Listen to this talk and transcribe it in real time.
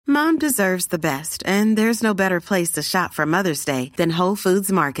Mom deserves the best, and there's no better place to shop for Mother's Day than Whole Foods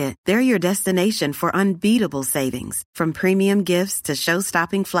Market. They're your destination for unbeatable savings, from premium gifts to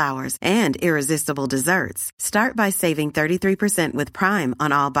show-stopping flowers and irresistible desserts. Start by saving 33% with Prime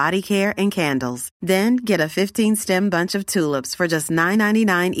on all body care and candles. Then get a 15-stem bunch of tulips for just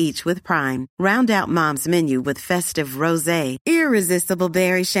 $9.99 each with Prime. Round out Mom's menu with festive rosé, irresistible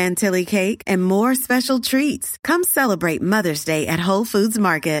berry chantilly cake, and more special treats. Come celebrate Mother's Day at Whole Foods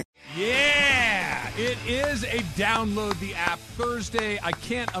Market. Yeah, it is a download the app Thursday. I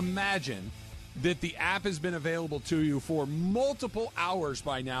can't imagine that the app has been available to you for multiple hours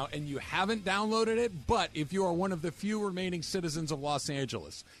by now and you haven't downloaded it. But if you are one of the few remaining citizens of Los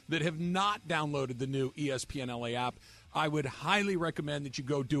Angeles that have not downloaded the new ESPN LA app, I would highly recommend that you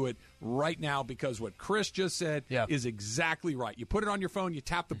go do it right now, because what Chris just said is exactly right. You put it on your phone, you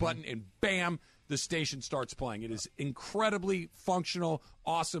tap the button, and bam, the station starts playing. It is incredibly functional,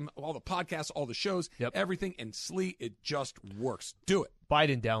 awesome. All the podcasts, all the shows, everything. And Slee, it just works. Do it.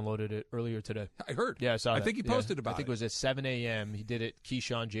 Biden downloaded it earlier today. I heard. Yeah, I saw that. I think he posted about it. I think it was at 7 a.m. He did it.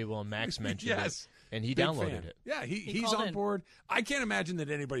 Keyshawn, J-Will, and Max mentioned it. And he Big downloaded fan. it. Yeah, he's on board. I can't imagine that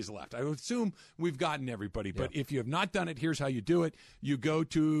anybody's left. I would assume we've gotten everybody. But if you have not done it, here's how you do it. You go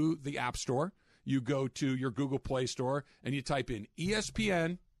to the App Store. You go to your Google Play Store, and you type in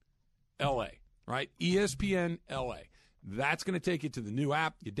ESPN LA. Right? ESPN LA. That's going to take you to the new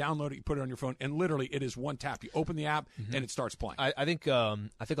app. You download it, you put it on your phone, and literally it is one tap. You open the app, and it starts playing. I think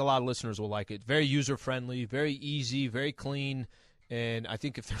a lot of listeners will like it. Very user-friendly, very easy, very clean. And I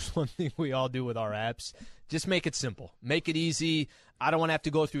think if there's one thing we all do with our apps, just make it simple. Make it easy. I don't want to have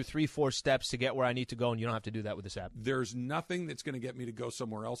to go through 3-4 steps to get where I need to go, and you don't have to do that with this app. There's nothing that's going to get me to go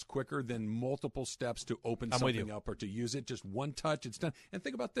somewhere else quicker than multiple steps to open something up or to use it. Just one touch, it's done. And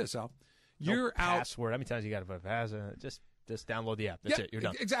think about this, Al. You're out. Password. How many times you got to put a password? Just download the app. That's it. You're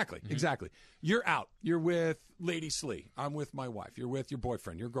done. Exactly. You're out. You're with Lady Slee. I'm with my wife. You're with your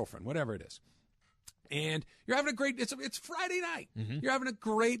boyfriend, your girlfriend, whatever it is. And you're having a great. It's Friday night. You're having a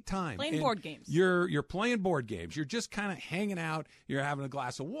great time playing board games. You're playing board games. You're just kind of hanging out. You're having a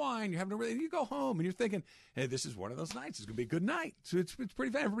glass of wine. You're having you go home and you're thinking, hey, this is one of those nights. It's gonna be a good night. So it's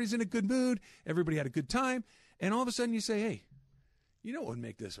pretty fun. Everybody's in a good mood. Everybody had a good time. And all of a sudden you say, hey, you know what would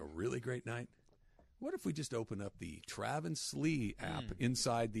make this a really great night? What if we just open up the Trav and Slee app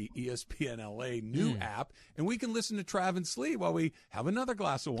inside the ESPN LA new app, and we can listen to Trav and Slee while we have another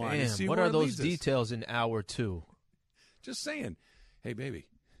glass of wine and see what where are it those leads us. details in hour 2? Just saying. Hey, baby,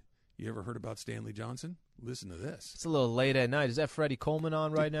 you ever heard about Stanley Johnson? Listen to this. It's a little late at night. Is that Freddie Coleman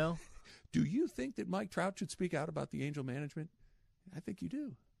on right now? Do you think that Mike Trout should speak out about the Angel management? I think you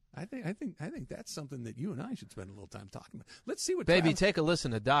do. I think that's something that you and I should spend a little time talking about. Let's see what take a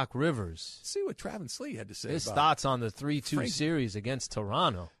listen to Doc Rivers. See what Travis Slee had to say. His thoughts on the 3-2 series against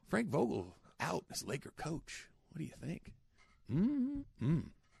Toronto. Frank Vogel out as Laker coach. What do you think?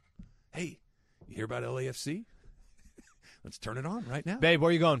 Hey, you hear about LAFC? Let's turn it on right now. Babe, where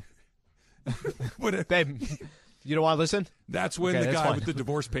are you going? Babe, you don't want to listen? That's when the guy with the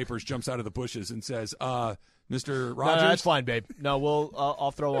divorce papers jumps out of the bushes and says, Mr. Rogers? No, that's fine, babe. No,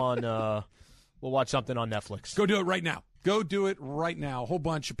 I'll throw on we'll watch something on Netflix. Go do it right now. Go do it right now. A whole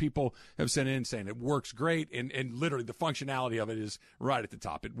bunch of people have sent in saying it works great, and literally the functionality of it is right at the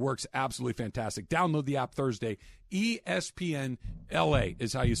top. It works absolutely fantastic. Download the app Thursday. ESPN LA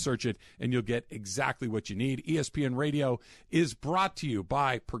is how you search it, and you'll get exactly what you need. ESPN Radio is brought to you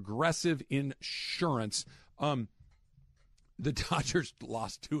by Progressive Insurance. The Dodgers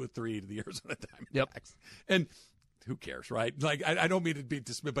lost 2 of 3 to the Arizona Diamondbacks. Yep. And who cares, right? Like, I don't mean to be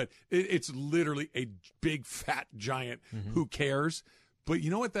dismissive, but it's literally a big, fat giant. Who cares? But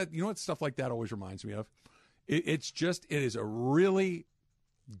you know what stuff like that always reminds me of? It is a really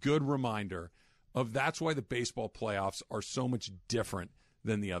good reminder of that's why the baseball playoffs are so much different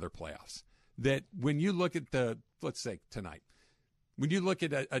than the other playoffs. That when you look at let's say tonight, when you look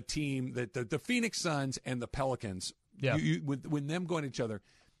at a team that the Phoenix Suns and the Pelicans, when them going at each other,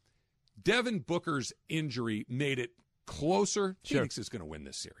 Devin Booker's injury made it closer. Sure. Phoenix is going to win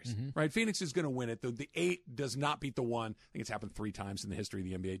this series, right? Phoenix is going to win it. The 8 does not beat the 1. I think it's happened 3 times in the history of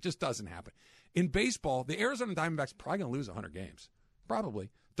the NBA. It just doesn't happen. In baseball, the Arizona Diamondbacks are probably going to lose 100 games. Probably.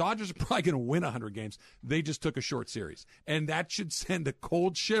 Dodgers are probably going to win 100 games. They just took a short series. And that should send a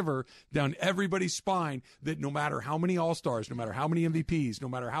cold shiver down everybody's spine that no matter how many All-Stars, no matter how many MVPs, no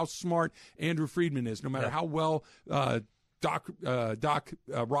matter how smart Andrew Friedman is, no matter how well Doc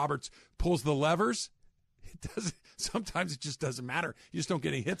Roberts pulls the levers, it doesn't. Sometimes it just doesn't matter. You just don't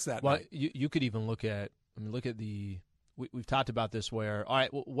get any hits that night. You could even look at the. We've talked about this where, all right,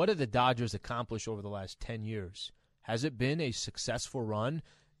 what did the Dodgers accomplish over the last 10 years? Has it been a successful run?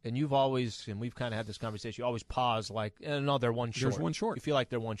 and you've always, and we've kind of had this conversation, you always pause like, no, they're one short. There's one short. You feel like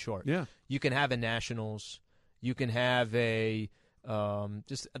they're one short. Yeah. You can have a Nationals. You can have a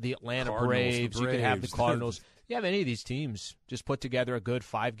just the Atlanta Braves. You can have the Cardinals. You have any of these teams just put together a good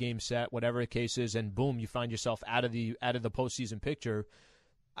 5-game set, whatever the case is, and boom, you find yourself out of the postseason picture.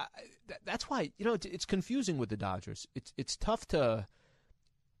 That's why it's confusing with the Dodgers. It's tough to.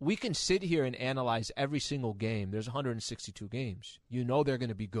 We can sit here and analyze every single game. There's 162 games. You know they're going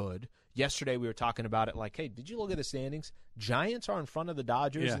to be good. Yesterday we were talking about it like, hey, did you look at the standings? Giants are in front of the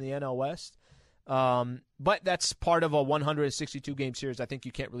Dodgers in the NL West. But that's part of a 162-game series. I think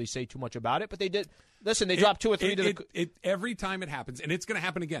you can't really say too much about it. But they did. Listen, they dropped 2 or 3 to the. Every time it happens, and it's going to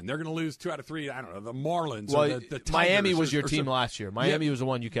happen again. They're going to lose 2 out of 3. I don't know, the Marlins well, or the Tigers. Miami was your team last year. Miami was the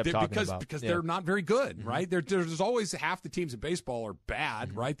one you kept talking about. Because they're not very good, right? There's always half the teams in baseball are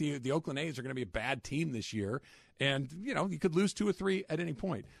bad, right? The Oakland A's are going to be a bad team this year. And, you could lose 2 or 3 at any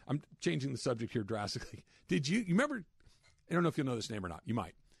point. I'm changing the subject here drastically. Did you remember? I don't know if you'll know this name or not. You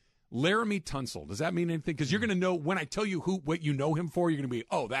might. Laramie Tunsil. Does that mean anything? Because you're going to know when I tell you what you know him for, you're going to be,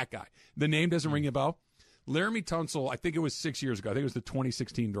 oh, that guy. The name doesn't ring a bell. Laramie Tunsil, I think it was 6 years ago. I think it was the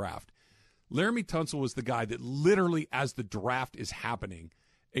 2016 draft. Laramie Tunsil was the guy that literally, as the draft is happening,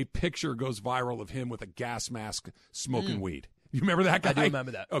 a picture goes viral of him with a gas mask smoking weed. You remember that guy? I do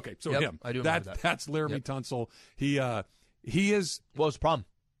remember that. Okay, so Yep, him. I do remember that. That's Laramie Tunsil. He is. What was the problem?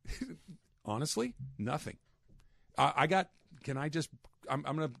 Honestly, nothing. Can I just?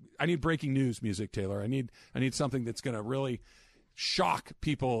 I need breaking news music, Taylor. I need something that's going to really shock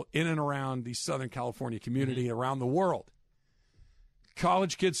people in and around the Southern California community, around the world.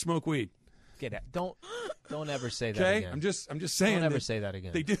 College kids smoke weed. Get out. Don't ever say that Okay? again. I'm just saying. Don't ever say that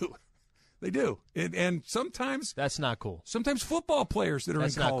again. They do. And sometimes that's not cool. Sometimes football players that are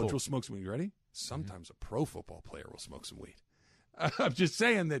in college cool. will smoke some weed. You ready? Sometimes a pro football player will smoke some weed. I'm just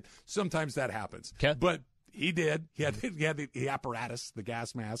saying that sometimes that happens. Okay. But he did. He had the apparatus, the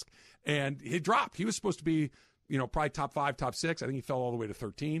gas mask, and he dropped. He was supposed to be, probably top 5, top 6. I think he fell all the way to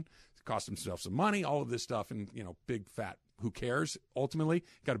 13. It cost himself some money, all of this stuff, and, big fat, who cares, ultimately.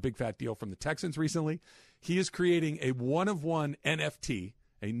 Got a big fat deal from the Texans recently. He is creating a one-of-one NFT,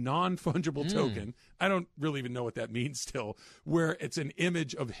 a non-fungible token. I don't really even know what that means still, where it's an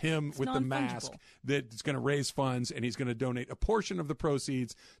image of him with the mask that's going to raise funds, and he's going to donate a portion of the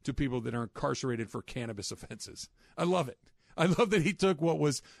proceeds to people that are incarcerated for cannabis offenses. I love it. I love that he took what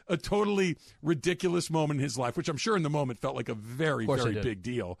was a totally ridiculous moment in his life, which I'm sure in the moment felt like a very, very big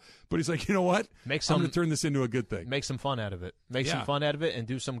deal. But he's like, you know what? I'm going to turn this into a good thing. Make some fun out of it. Make some fun out of it and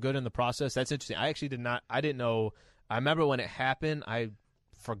do some good in the process. That's interesting. I actually didn't know. I remember when it happened, I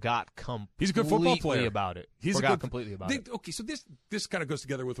forgot completely. He's a good football player about it. Completely about it. Okay, so this kind of goes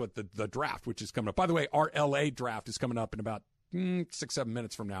together with what the draft, which is coming up. By the way, our LA draft is coming up in about 6-7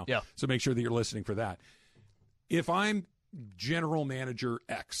 minutes from now. Yeah. So make sure that you're listening for that. If I'm general manager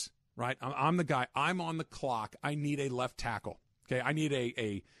X, right? I'm the guy. I'm on the clock. I need a left tackle. Okay, I need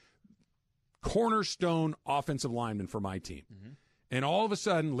a cornerstone offensive lineman for my team. And all of a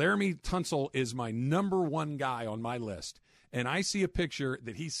sudden, Laramie Tunsil is my number 1 guy on my list. And I see a picture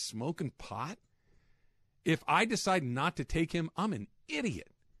that he's smoking pot. If I decide not to take him, I'm an idiot.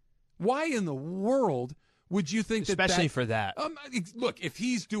 Why in the world would you think especially for that? Look, if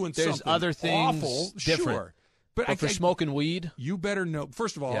he's doing there's something other things awful, different. Sure. But for smoking weed, you better know.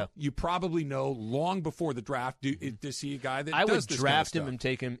 First of all, you probably know long before the draft. Is he a guy that I does would this draft kind of him and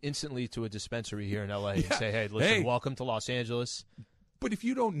take him instantly to a dispensary here in L.A. and say, "Hey, listen, welcome to Los Angeles." But if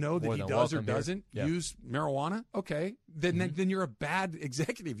you don't know that he does or doesn't use marijuana, okay, then you're a bad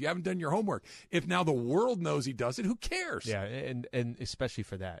executive. You haven't done your homework. If now the world knows he does it, who cares? Yeah, and especially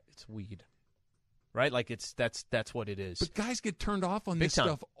for that, it's weed. Right, like that's what it is. But guys get turned off on this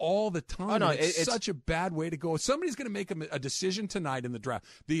stuff all the time. Oh, no, it's such a bad way to go. Somebody's going to make a decision tonight in the draft.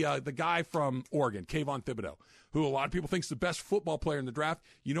 The guy from Oregon, Kayvon Thibodeau, who a lot of people think is the best football player in the draft.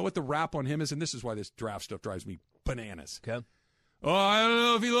 You know what the rap on him is, and this is why this draft stuff drives me bananas. Okay. Oh, I don't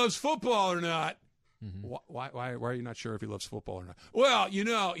know if he loves football or not. Why are you not sure if he loves football or not? Well,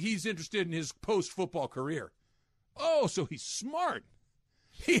 he's interested in his post-football career. Oh, so he's smart.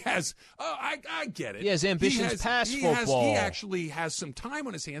 He has, I get it. He has ambitions past football. He actually has some time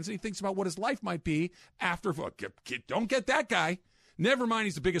on his hands, and he thinks about what his life might be after football. Don't get that guy. Never mind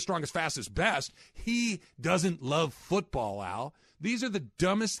he's the biggest, strongest, fastest, best. He doesn't love football, Al. These are the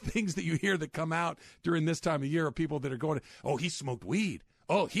dumbest things that you hear that come out during this time of year of people that are going, oh, he smoked weed.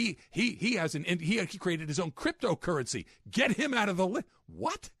 Oh, he created his own cryptocurrency. Get him out of the list.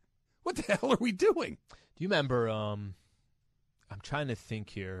 What? What the hell are we doing? Do you remember, I'm trying to think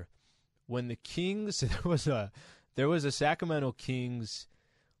here, when the Kings, there was a Sacramento Kings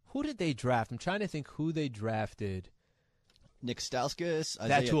Who did they draft? I'm trying to think who they drafted. Nick Stauskas.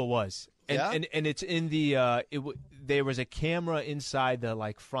 That's who it was. And it's in the there was a camera inside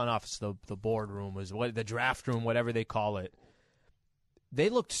the front office, the boardroom, the draft room, whatever they call it. They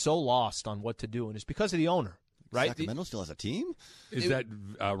looked so lost on what to do, and it's because of the owner, right? Sacramento still has a team? Is that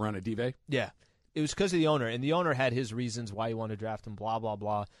Ron Adive? Yeah. It was because of the owner, and the owner had his reasons why he wanted to draft him, blah, blah,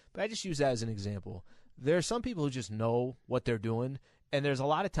 blah. But I just use that as an example. There are some people who just know what they're doing, and there's a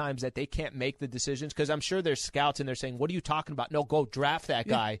lot of times that they can't make the decisions because I'm sure there's scouts and they're saying, what are you talking about? No, go draft that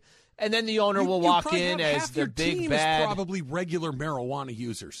guy. And then the owner will walk in as the big bad. Is probably regular marijuana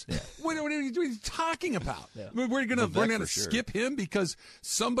users. Yeah. What are you talking about? Yeah. We're gonna skip him because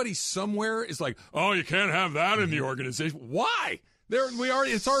somebody somewhere is like, oh, you can't have that in the organization. Why?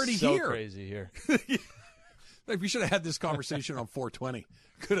 It's already so here. Crazy here. We should have had this conversation on 420.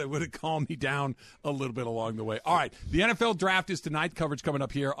 Would have calmed me down a little bit along the way. All right, the NFL draft is tonight. Coverage coming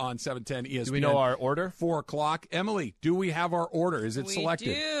up here on 710 ESPN. Do we know our order? 4 o'clock. Emily, do we have our order? Is it selected?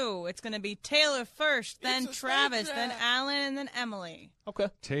 We do. It's going to be Taylor first, then Travis, then Alan, and then Emily. Okay.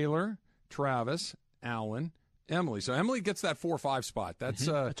 Taylor, Travis, Alan, Emily. So Emily gets that 4-5 spot. That's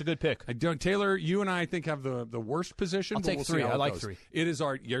a good pick. Taylor, you and I think have the worst position. I'll take we'll 3. See how I it like goes. 3. It is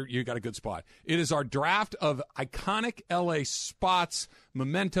you got a good spot. It is our draft of iconic LA spots,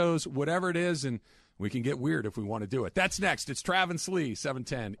 mementos, whatever it is, and we can get weird if we want to do it. That's next. It's Travis Lee,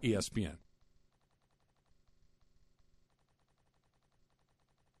 710 ESPN.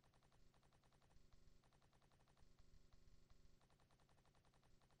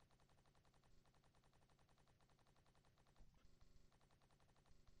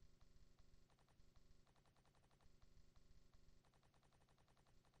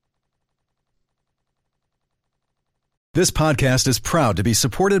 This podcast is proud to be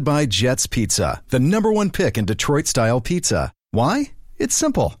supported by Jets Pizza, the #1 pick in Detroit-style pizza. Why? It's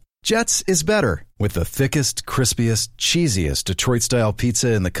simple. Jets is better. With the thickest, crispiest, cheesiest Detroit-style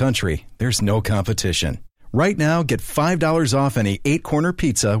pizza in the country, there's no competition. Right now, get $5 off any 8-corner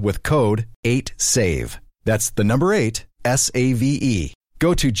pizza with code 8SAVE. That's the number 8, SAVE.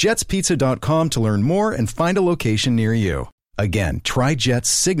 Go to jetspizza.com to learn more and find a location near you. Again, try Jet's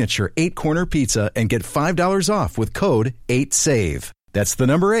signature 8-corner pizza and get $5 off with code 8SAVE. That's the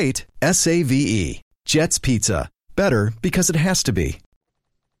number 8, SAVE. Jet's Pizza. Better because it has to be.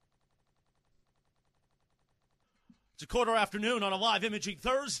 It's a quarter afternoon on a live imaging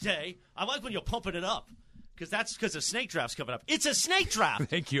Thursday. I like when you're pumping it up because the snake draft's coming up. It's a snake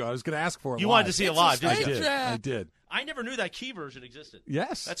draft. Thank you. I was going to ask for it. You wanted to see it live, didn't you? I did. I never knew that key version existed.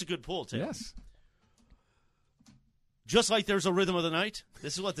 Yes. That's a good pull, Tim. Yes. Just like there's a rhythm of the night.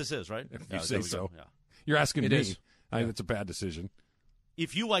 This is what this is, right? If you say so. Yeah. You're asking me. Is. I think it's a bad decision.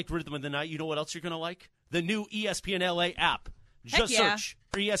 If you liked Rhythm of the Night, you know what else you're going to like? The new ESPN LA app. Just search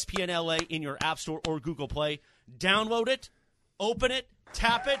ESPN LA in your App Store or Google Play. Download it, open it,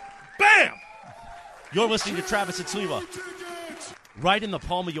 tap it, bam! You're listening to Travis and Sliwa. Right in the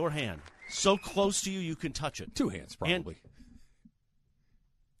palm of your hand. So close to you, you can touch it. 2 hands, probably.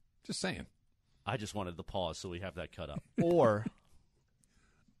 Just saying. I just wanted the pause so we have that cut up. Or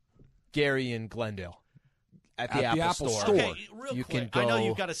Gary in Glendale at the Apple Store. Okay, real you quick. Can go... I know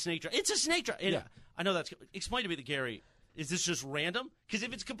you've got a snake draft. It's a snake draft. Yeah. I know that's. Explain to me, Gary. Is this just random? Because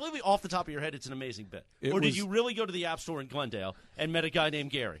if it's completely off the top of your head, it's an amazing bit. Did you really go to the App Store in Glendale and met a guy named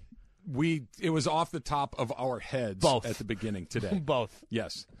Gary? It was off the top of our heads at the beginning today. Both.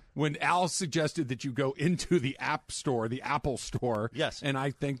 Yes. When Al suggested that you go into the App Store, the Apple Store. Yes. And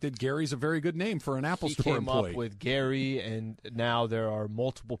I think that Gary's a very good name for an Apple Store came employee. Up with Gary, and now there are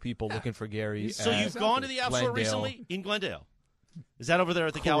multiple people looking for Gary. So you've gone to the App Store recently in Glendale? Is that over there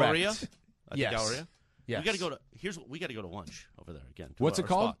at the Galleria? At yes. the Galleria? Yes. We got to go to. We got to go to lunch over there again. What's it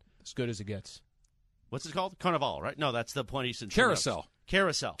called? Spot. As good as it gets. What's it called? Carnival, right? No, that's the Puente Centurions.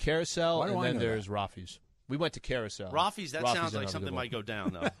 Carousel. Carousel, and then there's that? Rafi's. We went to Carousel. Rafi's, that sounds like something might go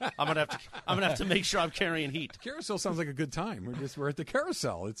down, though. I'm gonna have to make sure I'm carrying heat. Carousel sounds like a good time. We're at the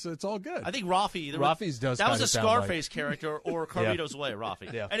Carousel. It's all good. I think Rafi's does. That was a Scarface character or Carlito's Way,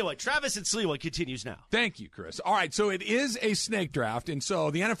 Rafi. Yeah. Anyway, Travis and Sliwa continues now. Thank you, Chris. All right, so it is a snake draft, and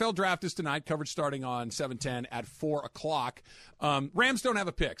so the NFL draft is tonight. Coverage starting on 7:10 at 4 o'clock. Rams don't have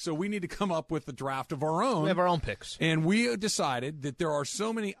a pick, so we need to come up with the draft of our own. We have our own picks. And we decided that there are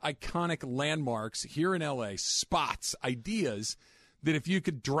so many iconic landmarks here in L.A., spots, ideas, that if you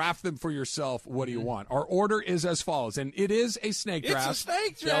could draft them for yourself, what do you want? Our order is as follows, and it is a snake draft. It's a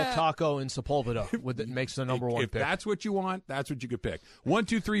snake Del draft. Taco in Sepulveda makes the number one if pick. If that's what you want, that's what you could pick. 1,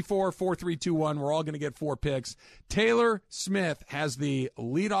 2, 3, 4, 4, 3, 2, 1. We're all going to get 4 picks. Taylor Smith has the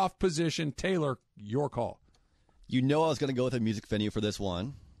leadoff position. Taylor, your call. You know I was going to go with a music venue for this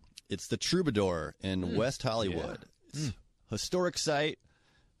one. It's the Troubadour in West Hollywood. It's a historic site,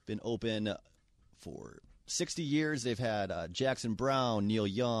 been open for 60 years. They've had Jackson Browne, Neil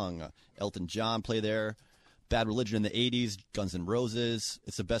Young, Elton John play there. Bad Religion in the 80s, Guns N' Roses.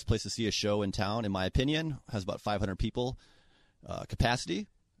 It's the best place to see a show in town, in my opinion. Has about 500 people capacity.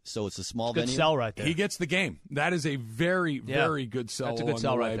 So it's a small venue. Good sell right there. He gets the game. That is a very, very good sell. That's a good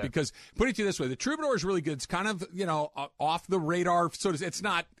sell right there. Because put it to you this way, the Troubadour is really good. It's kind of off the radar. So it's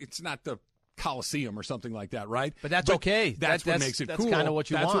not the Coliseum or something like that, right? But that's okay. That's what makes it cool. That's kind of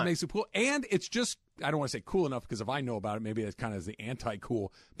what you want. That's what makes it cool. And it's just, I don't want to say cool enough because if I know about it, maybe it's kind of the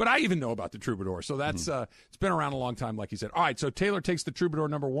anti-cool. But I even know about the Troubadour. So that's it's been around a long time, like you said. All right, so Taylor takes the Troubadour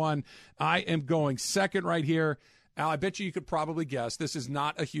number 1. I am going second right here. Al, I bet you could probably guess. This is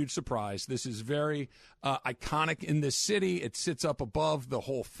not a huge surprise. This is very iconic in this city. It sits up above the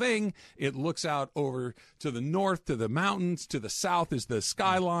whole thing. It looks out over to the north, to the mountains. To the south is the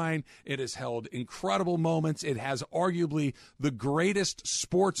skyline. It has held incredible moments. It has arguably the greatest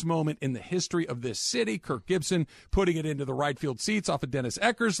sports moment in the history of this city. Kirk Gibson putting it into the right field seats off of Dennis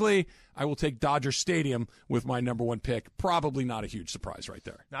Eckersley. I will take Dodger Stadium with my number 1 pick. Probably not a huge surprise right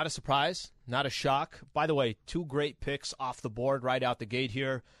there. Not a surprise, not a shock. By the way, 2 great picks off the board right out the gate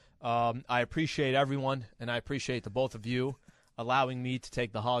here. I appreciate everyone, and I appreciate the both of you allowing me to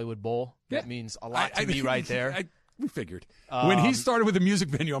take the Hollywood Bowl. That means a lot to me right there. We figured. When he started with the music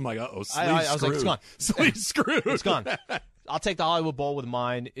venue, I'm like, uh-oh, I was like, it's gone. Sleeve's screwed. It's gone. I'll take the Hollywood Bowl with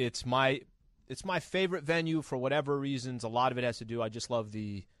mine. It's my favorite venue for whatever reasons. A lot of it has to do, I just love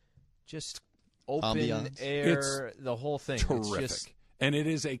the open ambiance. Air, the whole thing. Terrific. It's just and it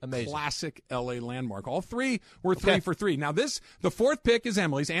is a amazing. Classic L.A. landmark. All 3 were 3 for 3. Now, the 4th pick is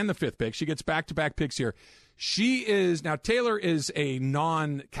Emily's and the 5th pick. She gets back-to-back picks here. Taylor is a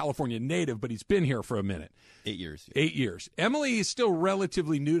non-California native, but he's been here for a minute. 8 years. 8 years. Emily is still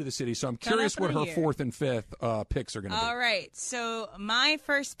relatively new to the city, so I'm curious what her 4th and 5th picks are going to be. All right. So my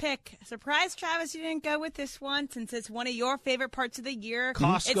first pick, surprise, Travis, you didn't go with this one since it's one of your favorite parts of the year.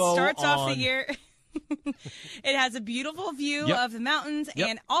 Costco it starts off the on. year. It has a beautiful view of the mountains,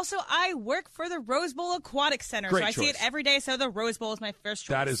 and also I work for the Rose Bowl Aquatic Center, Great so I choice. see it every day, so the Rose Bowl is my first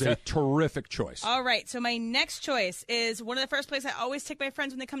choice. That is a terrific choice. All right, so my next choice is one of the first places I always take my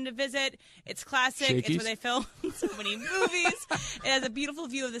friends when they come to visit. It's classic. Shakey's? It's where they film so many movies. It has a beautiful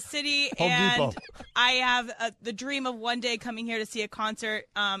view of the city, Home and Depot. I have the dream of one day coming here to see a concert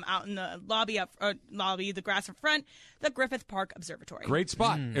out in the the grass in front, the Griffith Park Observatory. Great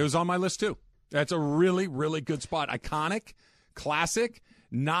spot. It was on my list, too. That's a really, really good spot. Iconic, classic,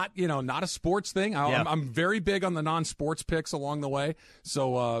 not a sports thing. I'm very big on the non-sports picks along the way.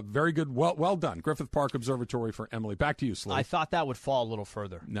 So very good. Well done. Griffith Park Observatory for Emily. Back to you, Slee. I thought that would fall a little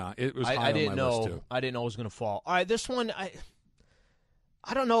further. No, it was I high didn't on my know. list, too. I didn't know it was going to fall. All right, this one,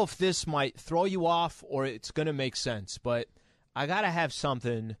 I don't know if this might throw you off or it's going to make sense, but I got to have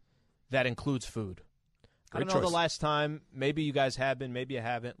something that includes food. I don't know the last time. Maybe you guys have been. Maybe you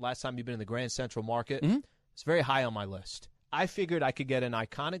haven't. Last time you've been in the Grand Central Market. It's very high on my list. I figured I could get an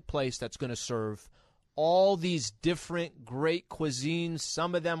iconic place that's going to serve all these different great cuisines.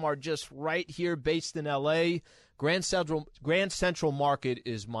 Some of them are just right here based in L.A. Grand Central Market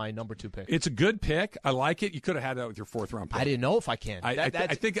is my number 2 pick. It's a good pick. I like it. You could have had that with your 4th round pick. I didn't know if I can. I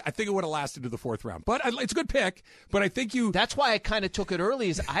think it would have lasted to the 4th round. But it's a good pick. But I think That's why I kind of took it early.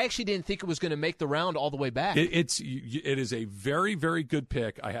 Is I actually didn't think it was going to make the round all the way back. It is a very, very good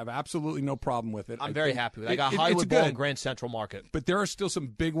pick. I have absolutely no problem with it. I'm very happy with it. I got Hollywood Bowl and Grand Central Market. But there are still some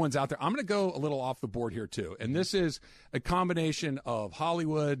big ones out there. I'm going to go a little off the board here, too. And this is a combination of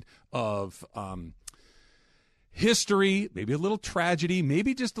Hollywood, of history, maybe a little tragedy,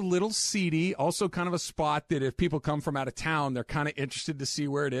 maybe just a little seedy. Also kind of a spot that if people come from out of town, they're kind of interested to see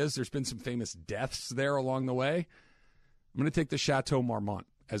where it is. There's been some famous deaths there along the way. I'm going to take the Chateau Marmont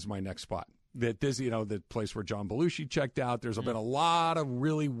as my next spot. That this, the place where John Belushi checked out. There's been a lot of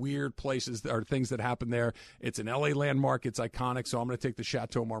really weird places or things that happen there. It's an LA landmark. It's iconic. So I'm going to take the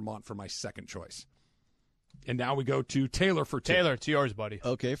Chateau Marmont for my second choice. And now we go to Taylor for 2. Taylor, it's yours, buddy.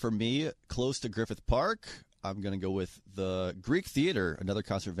 Okay, for me, close to Griffith Park, I'm going to go with the Greek Theater, another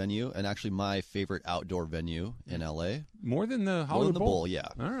concert venue, and actually my favorite outdoor venue in L.A. More than the More Hollywood than the Bowl, yeah.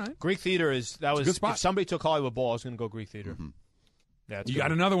 All right. Greek Theater was a good spot. If somebody took Hollywood Bowl, I was going to go Greek Theater. Yeah, You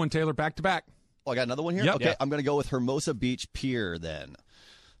got another one, Taylor, back to back. Oh, I got another one here? Yep. Okay, Yeah. I'm going to go with Hermosa Beach Pier then.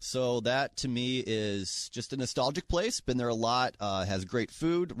 So that, to me, is just a nostalgic place. Been there a lot. Has great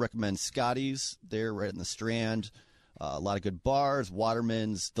food. Recommend Scotty's there right in the Strand. A lot of good bars.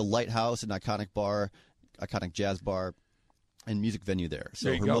 Waterman's, the Lighthouse, an iconic bar, iconic jazz bar. and music venue there. So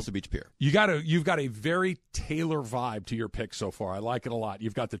There you go. Hermosa Beach Pier. You've got a very Taylor vibe to your pick so far. I like it a lot.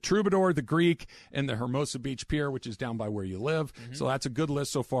 You've got the Troubadour, the Greek, and the Hermosa Beach Pier, which is down by where you live. So that's a good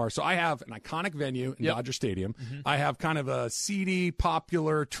list so far. So I have an iconic venue in Dodger Stadium. I have kind of a seedy,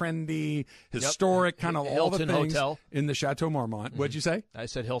 popular, trendy, historic, kind of all the Hilton things Hotel. in the Chateau Marmont. What'd you say? I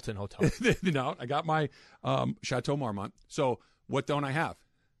said Hilton Hotel. No, I got my Chateau Marmont. So what don't I have?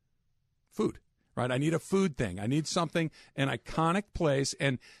 Food. Right, I need a food thing. I need something, an iconic place,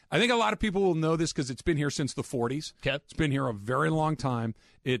 and I think a lot of people will know this because it's been here since the 40s. Okay. It's been here a very long time.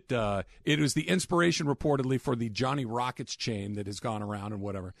 It was the inspiration reportedly for the Johnny Rockets chain that has gone around and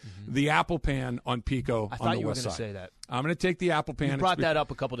whatever. The Apple Pan on Pico I on thought the you were west going to side. say that. I'm going to take the Apple Pan. You brought that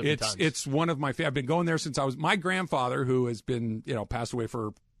up a couple different times. It's one of my. I've been going there since I was my grandfather, who has been passed away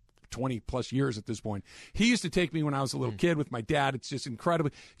for 20 plus years at this point. He used to take me when I was a little kid with my dad. It's just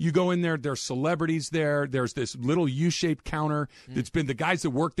incredibly. You go in there, there's celebrities there. There's this little U-shaped counter that's been, the guys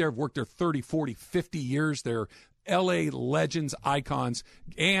that work there have worked there 30, 40, 50 years. They're LA legends, icons.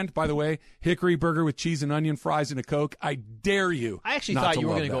 And by the way, hickory burger with cheese and onion fries and a Coke. I dare you. I actually not thought to you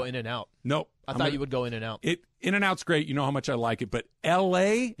were love going to go that. In and Out. Nope. I thought you would go In and Out. In and Out's great. You know how much I like it. But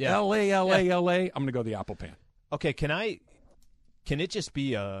LA, Yeah. LA, I'm going to go the Apple Pan. Okay, can it just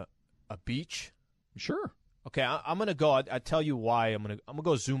be a beach? Sure. Okay, I'm gonna go. I tell you why. I'm gonna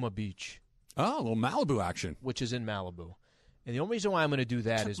go Zuma Beach, Oh, a little Malibu action. which is in Malibu, and the only reason why I'm gonna do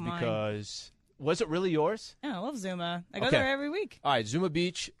that Took is mine. because was it really yours? Yeah, I love Zuma. I go Okay. there every week. All right, Zuma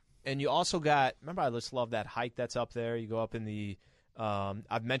Beach, and you also got. Remember, I just love that hike that's up there. You go up in the.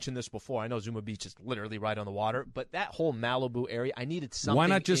 I've mentioned this before. I know Zuma Beach is literally right on the water, but that whole Malibu area, I needed something. Why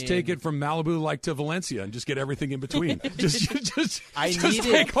not just in- take it from Malibu like to Valencia and just get everything in between? just needed-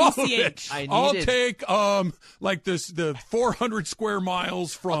 take all of it. PCH. I'll needed- take like the 400 square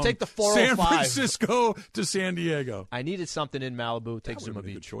miles from take the San 405. Francisco to San Diego. I needed something in Malibu. Take That Zuma would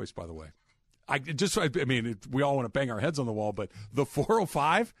be a good Beach. choice, by the way. We all want to bang our heads on the wall, but the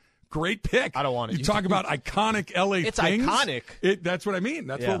 405. Great pick. I don't want it. You talk about iconic LA It's things. iconic. That's what I mean.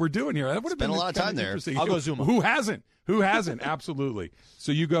 That's Yeah. what we're doing here. That would have Spent been a lot of kinda time there. interesting. I'll go Zuma. Who hasn't? Absolutely.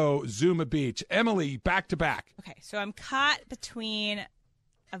 So you go Zuma Beach. Emily, back to back. Okay, so I'm caught between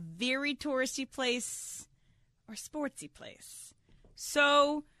a very touristy place or sportsy place.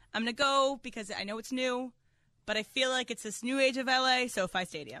 So I'm going to go because I know it's new, but I feel like it's this new age of LA, SoFi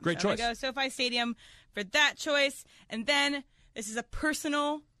Stadium. Great so I'm choice. going to go SoFi Stadium for that choice. And then this is a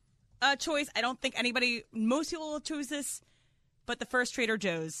personal choice. I don't think most people will choose this, but the first Trader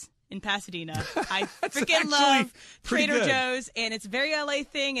Joe's in Pasadena. I freaking actually love pretty Trader good. Joe's, and it's a very LA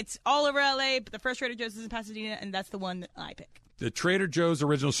thing. It's all over LA, but the first Trader Joe's is in Pasadena, and that's the one that I pick. The Trader Joe's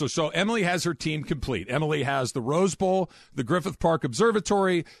original. So Emily has her team complete. Emily has the Rose Bowl, the Griffith Park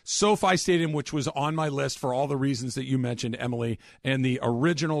Observatory, SoFi Stadium, which was on my list for all the reasons that you mentioned, Emily, and the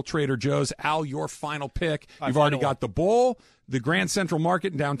original Trader Joe's. Al, your final pick. You've already got the Bowl, the Grand Central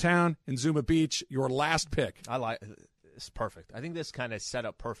Market in downtown, and Zuma Beach. Your last pick. I like. It's perfect. I think this kind of set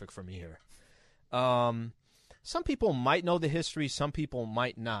up perfect for me here. Some people might know the history. Some people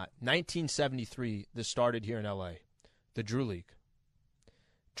might not. 1973. This started here in L.A. The Drew League.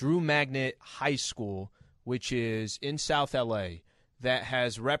 Drew Magnet High School, which is in South L.A., that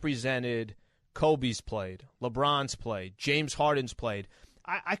has represented Kobe's played, LeBron's played, James Harden's played.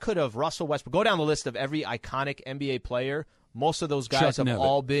 I could have Russell Westbrook. Go down the list of every iconic NBA player. Most of those guys Chuck have Nevitt.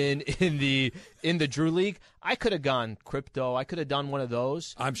 all been in the Drew League. I could have gone crypto. I could have done one of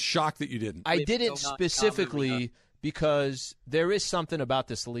those. I'm shocked that you didn't. I didn't specifically because there is something about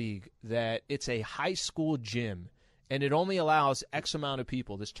this league that it's a high school gym, and it only allows X amount of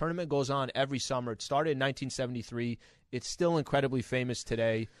people. This tournament goes on every summer. It started in 1973. It's still incredibly famous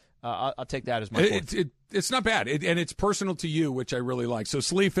today. I'll take that as my fourth. It's not bad, and it's personal to you, which I really like. So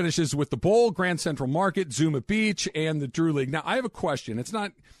Slee finishes with the Bowl, Grand Central Market, Zuma Beach, and the Drew League. Now, I have a question. It's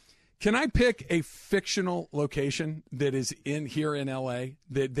not – can I pick a fictional location that is here in L.A.,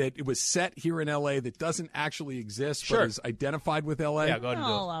 that it was set here in L.A., that doesn't actually exist but is identified with L.A.? Yeah, go ahead and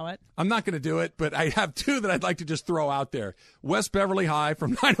do I'll it. allow it. I'm not going to do it, but I have two that I'd like to just throw out there. West Beverly High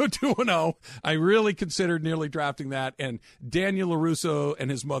from 90210. I really considered nearly drafting that. And Daniel LaRusso and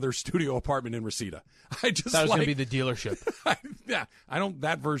his mother's studio apartment in Reseda. I just That was going like, to be the dealership. I don't,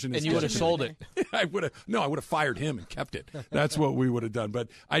 that version is And you would have just- sold it. I would have fired him and kept it. That's what we would have done. But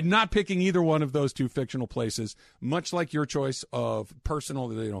I'm not picking either one of those two fictional places, much like your choice of personal,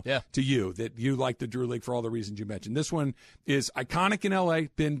 to you, that you like the Drew League for all the reasons you mentioned. This one is iconic in L.A.,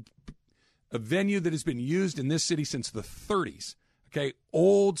 been a venue that has been used in this city since the 30s. Okay,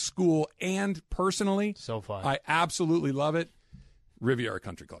 old school, and personally, SoFi. I absolutely love it. Riviera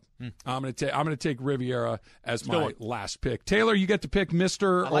Country Club. I'm going to take Riviera as my last pick. Taylor, you get to pick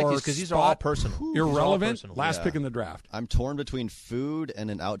Mr. I like or these because these are spot. all personal. Irrelevant. These are all personal. Last pick in the draft. I'm torn between food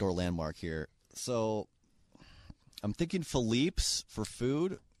and an outdoor landmark here. So I'm thinking Philippe's for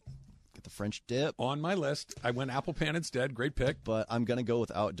food. Get the French dip. On my list, I went apple pan instead. Great pick. But I'm going to go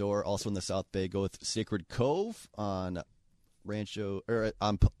with outdoor, also in the South Bay. Go with Sacred Cove on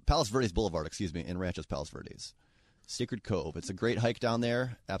Palos Verdes Boulevard, in Ranchos Palos Verdes. Sacred Cove. It's a great hike down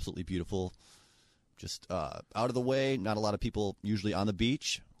there. Absolutely beautiful. Just out of the way. Not a lot of people usually on the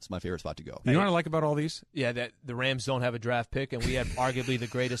beach. It's my favorite spot to go. You know what I like about all these? Yeah, that the Rams don't have a draft pick, and we have arguably the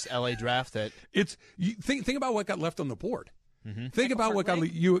greatest LA draft. That Think about what got left on the board. Think about what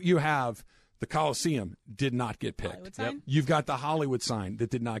you have. The Coliseum did not get picked. Hollywood sign? You've got the Hollywood sign that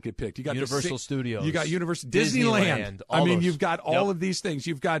did not get picked. You got Universal Studios. You got Universal Disneyland. all those. You've got all of these things.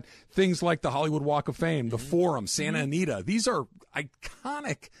 You've got things like the Hollywood Walk of Fame, the Forum, Santa Anita. These are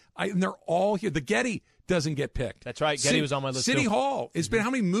iconic, and they're all here. The Getty doesn't get picked. That's right. Getty was on my list, City too. Hall. It's been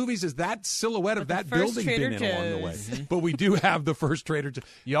how many movies has that silhouette of that first building Trader been in along the way? Joe's. But we do have the first Trader Joe's.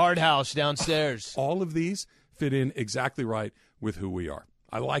 Yard House downstairs. All of these fit in exactly right with who we are.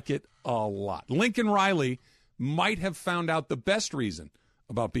 I like it a lot. Lincoln Riley might have found out the best reason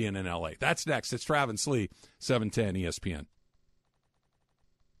about being in L.A. That's next. It's Travis Lee, 710 ESPN.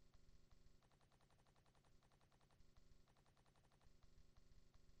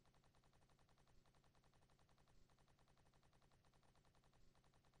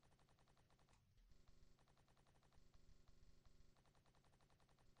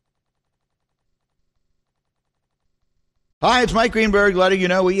 Hi, it's Mike Greenberg letting you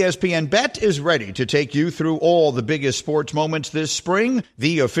know ESPN Bet is ready to take you through all the biggest sports moments this spring.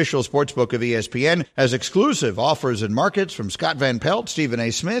 The official sportsbook of ESPN has exclusive offers and markets from Scott Van Pelt, Stephen A.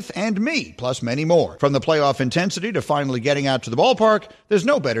 Smith, and me, plus many more. From the playoff intensity to finally getting out to the ballpark, there's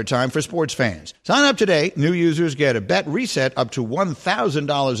no better time for sports fans. Sign up today. New users get a bet reset up to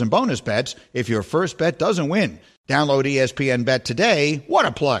 $1,000 in bonus bets if your first bet doesn't win. Download ESPN Bet today. What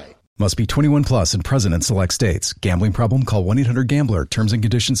a play. Must be 21 plus and present in select states. Gambling problem? Call 1-800-GAMBLER. Terms and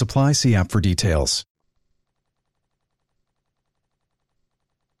conditions apply. See app for details.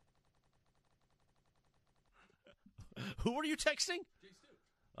 Who were you texting?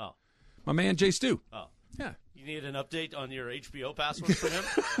 Oh. My man, Jay Stu. Oh. Yeah. You need an update on your HBO password for him?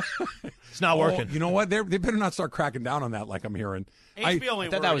 It's not working. You know what? They better not start cracking down on that like I'm hearing. HBO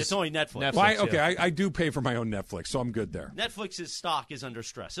ain't worried. It's only Netflix. Well, okay, I do pay for my own Netflix, so I'm good there. Netflix's stock is under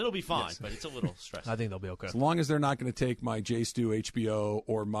stress. It'll be fine, but it's a little stressed. I think they'll be okay. As long as they're not going to take my J Stu HBO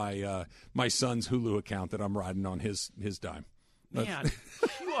or my my son's Hulu account that I'm riding on his dime. Man,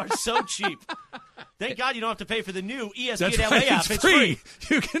 you are so cheap. Thank God you don't have to pay for the new ESPN That's LA right. app. It's free.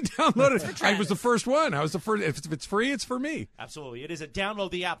 You can download it. I was the first one. I was the first. If it's free, it's for me. Absolutely. It is a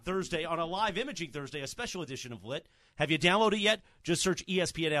Download the App Thursday on a live imaging Thursday, a special edition of Lit. Have you downloaded it yet? Just search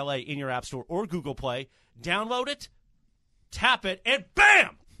ESPN LA in your App Store or Google Play. Download it, tap it, and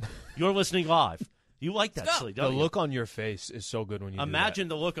bam! You're listening live. You like that, silly, The don't you? look on your face is so good when you Imagine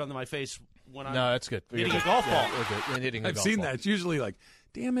the look on my face when I'm No, that's good. hitting a golf ball. I've seen that. It's usually like,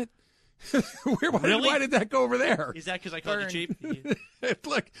 damn it. Really? Why did that go over there? Is that because I called you cheap?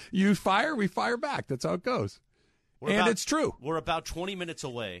 Look, you fire, we fire back. That's how it goes. It's true. We're about 20 minutes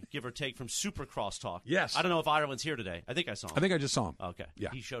away, give or take, from Super Crosstalk. Yes. I don't know if Ireland's here today. I think I saw him. I think I just saw him. Okay. Yeah.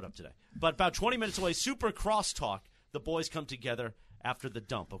 He showed up today. But about 20 minutes away, Super Crosstalk. The boys come together after the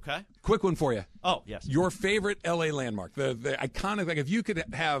dump, okay? Quick one for you. Oh, yes. Your favorite L.A. landmark, the iconic, like if you could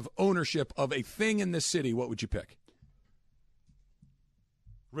have ownership of a thing in this city, what would you pick?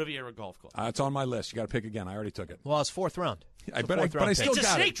 Riviera Golf Club. It's on my list. You got to pick again. I already took it. Well, it's fourth round. But I still It's a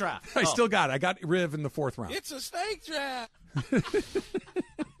got snake it. draft. I Oh. still got it. I got Riv in the fourth round. It's a snake draft.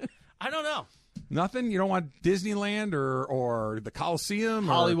 I don't know. Nothing? You don't want Disneyland or the Coliseum?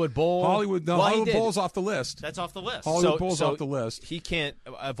 Or Hollywood Bowl? Hollywood Bowl's off the list. That's off the list. Hollywood Bowl's off the list. He can't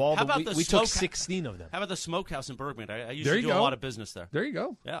of all How the about the we took smoke- 16 of them. How about the Smokehouse in Bergman? I used There to you do a go. lot of business there. There you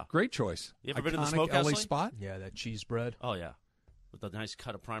go. Yeah. Great choice. You ever been to the Iconic Smokehouse LA Lane? spot? Yeah, that cheese bread. Oh, yeah. With a nice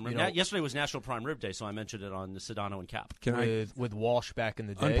cut of prime rib. You know- Yesterday was National Prime Rib Day, so I mentioned it on the Sedano and Cap. Can I? With Walsh back in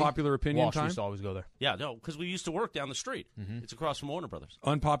the day. Unpopular opinion Walsh time? used to always go there. Yeah, no, because we used to work down the street. Mm-hmm. It's across from Warner Brothers.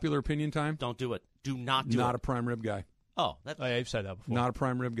 Unpopular opinion time? Don't do it. Do not do Not it. a prime rib guy. Oh, that, Oh, yeah, you've said that before. Not a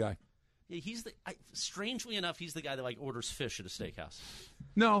prime rib guy. he's the. Strangely enough, he's the guy that orders fish at a steakhouse.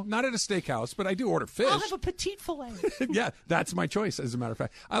 No, not at a steakhouse, but I do order fish. I'll have a petite fillet. Yeah, that's my choice, as a matter of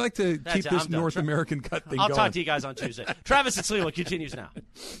fact. I like to That's keep it. this I'm done. North American cut thing I'll going. talk to you guys on Tuesday. Travis and Sliwa continues now.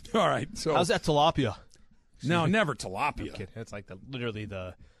 All right. So How's that tilapia? No, never I'm tilapia. kidding. It's like literally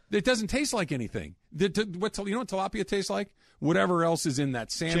the It doesn't taste like anything. You know what tilapia tastes like? Whatever else is in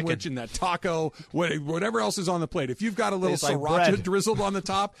that sandwich, in that taco, whatever else is on the plate. If you've got a little sriracha drizzled on the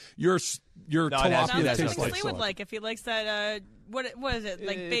top, your tilapia tastes like Slee would like if he likes that. What is it?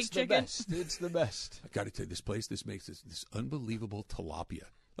 Like baked chicken? It's the best. I got to tell you, this place makes this unbelievable tilapia.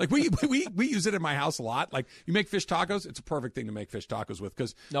 Like we use it in my house a lot. Like you make fish tacos, it's a perfect thing to make fish tacos with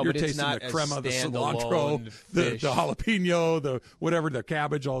because you're tasting the crema, the cilantro, the jalapeno, the whatever, the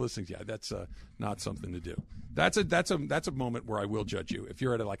cabbage, all those things. Yeah, that's not something to do. That's a moment where I will judge you. If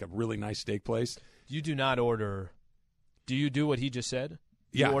you're at a really nice steak place, you do not order. Do you do what he just said?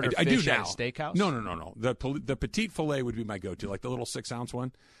 Yeah, you order I do fish now. at a steakhouse? No. The petite filet would be my go-to, like the little 6-ounce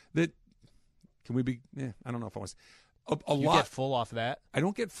one. That can we be? Yeah, I don't know if I was. You get full off of that? I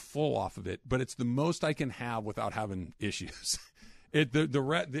don't get full off of it, but it's the most I can have without having issues.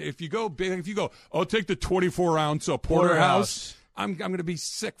 If you go big, if you go, I'll take the 24-ounce porterhouse. I'm going to be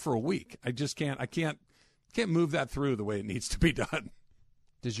sick for a week. I just can't. I can't move that through the way it needs to be done.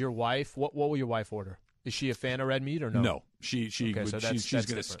 Does your wife? What will your wife order? Is she a fan of red meat or no? No, she's going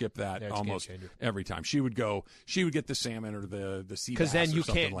to skip that almost every time. She would get the salmon or the sea bass. Because then you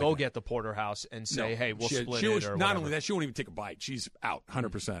can't go get the porterhouse and say, hey, we'll split it or not only that, she won't even take a bite. She's out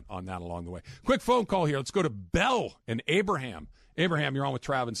 100% on that along the way. Quick phone call here. Let's go to Bell and Abraham. Abraham, you're on with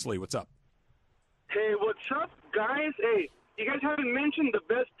Trav and Slee. What's up? Hey, what's up, guys? Hey, you guys haven't mentioned the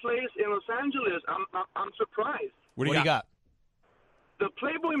best place in Los Angeles. I'm surprised. What do you got? The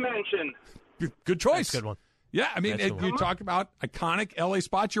Playboy Mansion. Good choice. That's a good one. Yeah, I mean, you talk about iconic LA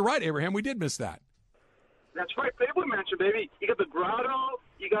spots. You're right, Abraham. We did miss that. That's right, Playboy Mansion, baby. You got the grotto,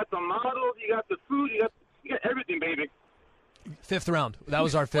 you got the models, you got the food, you got everything, baby. Fifth round. That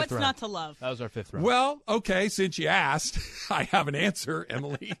was our fifth round. What's not to love? That was our fifth round. Well, okay, since you asked, I have an answer,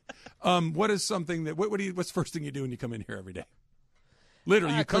 Emily. What is something that what's the first thing you do when you come in here every day?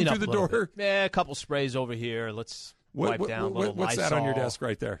 Literally, you come through the door. Yeah, a couple sprays over here. Let's wipe down. What's Lysol. that on your desk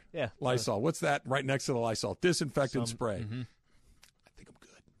right there? Yeah, Lysol. What's that right next to the Lysol? Disinfectant spray. Mm-hmm.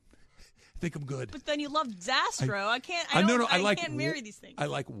 I think I'm good. But then you love Zastro. I can't marry these things. I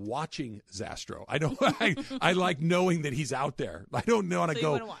like watching Zastro. I like knowing that he's out there. I don't want to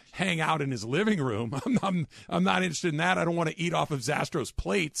go hang out in his living room. I'm not interested in that. I don't want to eat off of Zastro's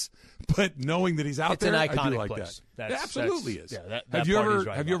plates. But knowing that he's out there, I do like place. that. It absolutely is. Yeah, have you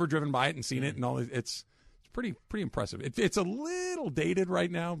ever driven by it and seen it and all? It's pretty impressive. It's a little dated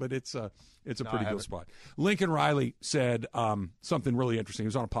right now, but it's a pretty good spot. Lincoln Riley said something really interesting. He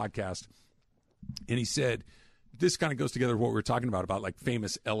was on a podcast. And he said, this kind of goes together with what we were talking about like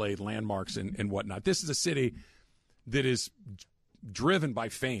famous L.A. landmarks and whatnot. This is a city that is driven by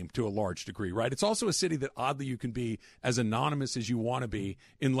fame to a large degree, right? It's also a city that oddly you can be as anonymous as you want to be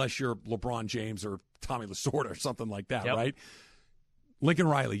unless you're LeBron James or Tommy Lasorda or something like that, right? Lincoln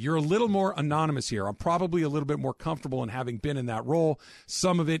Riley, you're a little more anonymous here. I'm probably a little bit more comfortable in having been in that role.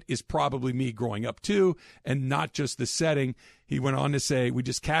 Some of it is probably me growing up too, and not just the setting. He went on to say, we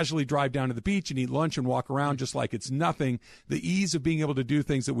just casually drive down to the beach and eat lunch and walk around just like it's nothing. The ease of being able to do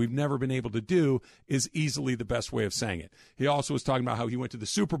things that we've never been able to do is easily the best way of saying it. He also was talking about how he went to the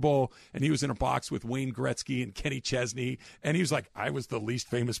Super Bowl and he was in a box with Wayne Gretzky and Kenny Chesney. And he was like, I was the least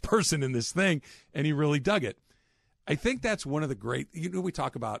famous person in this thing. And he really dug it. I think that's one of the great, we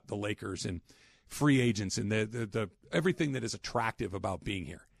talk about the Lakers and free agents and the everything that is attractive about being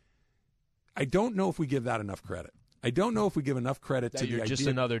here. I don't know if we give that enough credit. I don't know if we give enough credit to the idea. You're just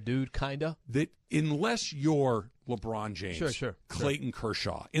another dude, kind of? That unless you're LeBron James, Clayton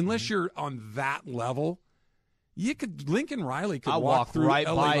Kershaw, unless you're on that level, Lincoln Riley could walk through right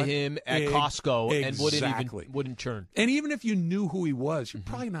LA by him at Costco and exactly. wouldn't churn. And even if you knew who he was, you're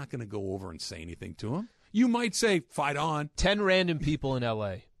probably not going to go over and say anything to him. You might say, fight on. 10 random people in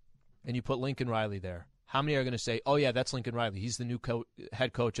L.A., and you put Lincoln Riley there. How many are going to say, oh, yeah, that's Lincoln Riley. He's the new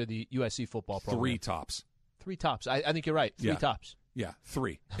head coach of the USC football program? 3 tops. 3 tops. I think you're right. 3 tops. Yeah,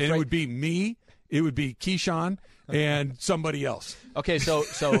 3. And it would be me, it would be Keyshawn, and somebody else. Okay, so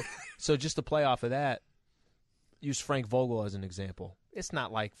just to play off of that, use Frank Vogel as an example. It's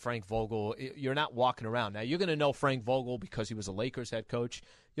not like Frank Vogel. You're not walking around. Now, you're going to know Frank Vogel because he was a Lakers head coach.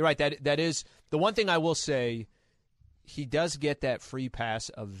 You're right. That is the one thing I will say. He does get that free pass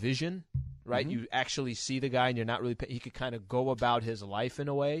of vision, right? Mm-hmm. You actually see the guy, and you're not really – he could kind of go about his life in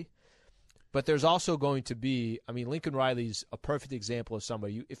a way. But there's also going to be – Lincoln Riley's a perfect example of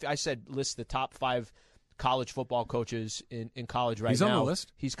somebody. If I said list the top 5 college football coaches in college right now. He's on the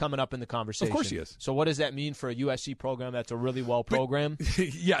list. He's coming up in the conversation. Of course he is. So what does that mean for a USC program that's a really well programmed?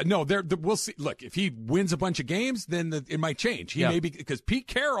 Yeah, no, we'll see. Look, if he wins a bunch of games, then it might change. He may be, because Pete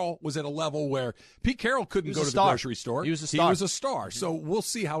Carroll was at a level where Pete Carroll couldn't go to the grocery store. He was a star. He was a star. So we'll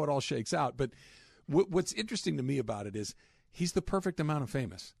see how it all shakes out. But what's interesting to me about it is he's the perfect amount of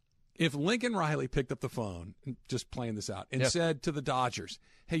famous. If Lincoln Riley picked up the phone, just playing this out, and said to the Dodgers,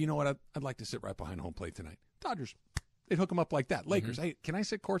 hey, you know what? I'd like to sit right behind home plate tonight. Dodgers, they'd hook him up like that. Lakers, hey, can I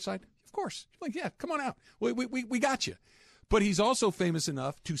sit courtside? Of course. Like, yeah, come on out. We got you. But he's also famous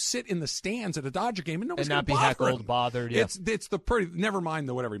enough to sit in the stands at a Dodger game and nobody's going to bother him. And not be heckled, bothered. Yeah. It's the pretty. Never mind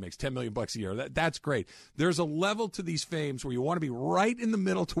the whatever he makes, $10 million a year. That's great. There's a level to these fames where you want to be right in the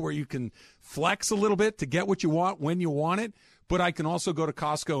middle to where you can flex a little bit to get what you want when you want it. But I can also go to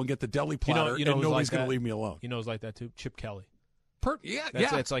Costco and get the deli platter, and nobody's going to leave me alone. You know who's like that too? Chip Kelly.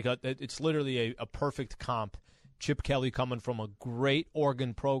 It's like it's literally a perfect comp. Chip Kelly coming from a great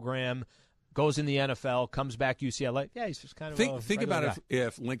Oregon program, goes in the NFL, comes back UCLA. Yeah, he's just kind of think about it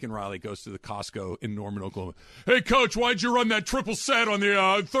if Lincoln Riley goes to the Costco in Norman, Oklahoma. Hey, Coach, why'd you run that triple set on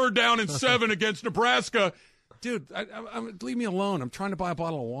the third down and 7 against Nebraska? Dude, leave me alone. I'm trying to buy a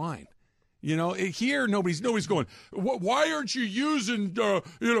bottle of wine. You know, here nobody's going, why aren't you using,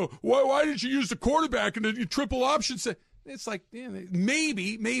 why didn't you use the quarterback in the triple option set? It's like,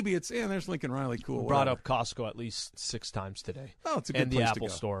 maybe it's, there's Lincoln Riley, cool. Brought up Costco at least 6 times today. Oh, it's a good place to go. And the Apple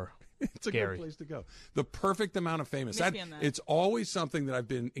Store. It's a good place to go. The perfect amount of famous. It's always something that I've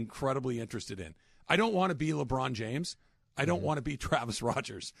been incredibly interested in. I don't want to be LeBron James. I don't want to be Travis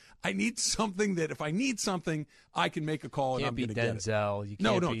Rogers. I need something that if I need something, I can make a call and I'm going to get it. Denzel. You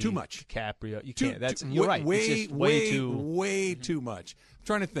can't be too much. DiCaprio. You can't. You're right. Way too much. I'm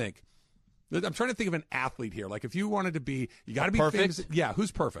trying to think. Of an athlete here. Like if you wanted to be, you got to be perfect. Famous. Yeah,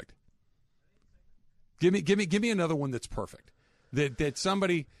 who's perfect? Give me another one that's perfect. That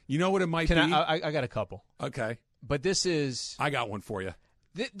somebody, you know what it might be? I got a couple. Okay. But this is... I got one for you.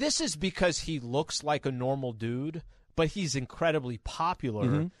 This is because he looks like a normal dude, but he's incredibly popular.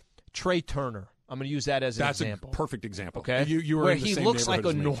 Mm-hmm. Trey Turner. I'm going to use that as an example. That's a perfect example. Okay. You were where in the he same looks like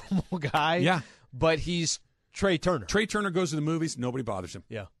a neighborhood as me. normal guy. Yeah. But he's Trey Turner. Trey Turner goes to the movies. Nobody bothers him.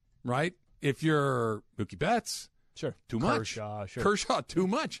 Yeah. Right? If you're Mookie Betts, sure. Too much. Kershaw, too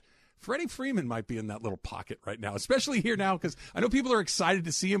much. Freddie Freeman might be in that little pocket right now, especially here now because I know people are excited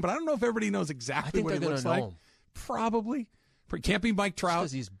to see him, but I don't know if everybody knows exactly what he looks like. Him. Probably. Can't be Mike Trout.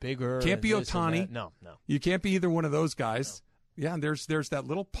 Because he's bigger. Can't be Ohtani. No. You can't be either one of those guys. No. Yeah, and there's that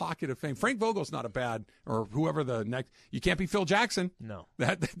little pocket of fame. Frank Vogel's not a bad, or whoever the next. You can't be Phil Jackson. No.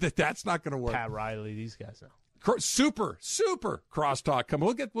 That's not going to work. Pat Riley, these guys. No. Super crosstalk coming.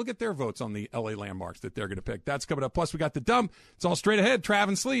 We'll get their votes on the LA landmarks that they're going to pick. That's coming up. Plus, we got the dump. It's all straight ahead. Trav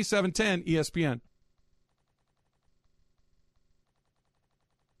and Slee, 710 ESPN.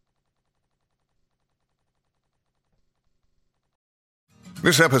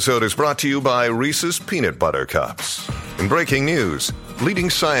 This episode is brought to you by Reese's Peanut Butter Cups. In breaking news,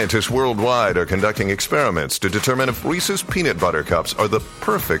 leading scientists worldwide are conducting experiments to determine if Reese's Peanut Butter Cups are the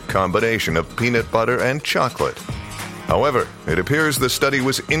perfect combination of peanut butter and chocolate. However, it appears the study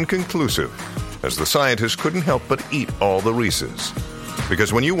was inconclusive, as the scientists couldn't help but eat all the Reese's.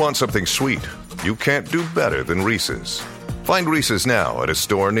 Because when you want something sweet, you can't do better than Reese's. Find Reese's now at a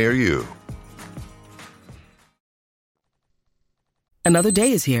store near you. Another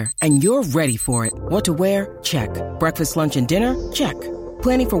day is here, and you're ready for it. What to wear? Check. Breakfast, lunch, and dinner? Check.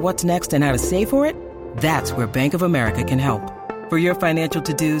 Planning for what's next and how to save for it? That's where Bank of America can help. For your financial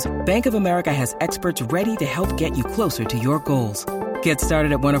to-dos, Bank of America has experts ready to help get you closer to your goals. Get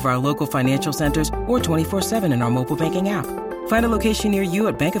started at one of our local financial centers or 24/7 in our mobile banking app. Find a location near you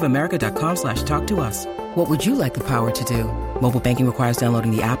at bankofamerica.com/talktous. What would you like the power to do? Mobile banking requires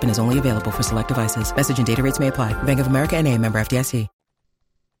downloading the app and is only available for select devices. Message and data rates may apply. Bank of America NA, member FDIC.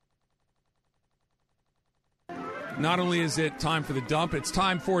 Not only is it time for the dump, it's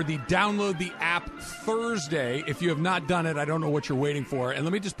time for the Download the App Thursday. If you have not done it, I don't know what you're waiting for. And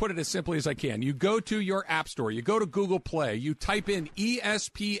let me just put it as simply as I can. You go to your App Store. You go to Google Play. You type in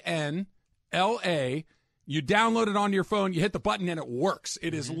ESPN LA. You download it on your phone, you hit the button, and it works.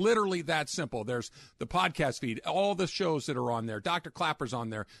 It is literally that simple. There's the podcast feed, all the shows that are on there. Dr. Clapper's on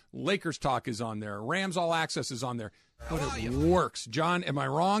there. Lakers Talk is on there. Rams All Access is on there. But it works. John, am I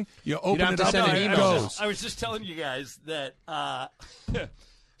wrong? You open it up and it goes. I was just telling you guys that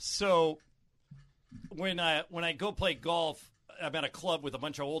so when I go play golf, I'm at a club with a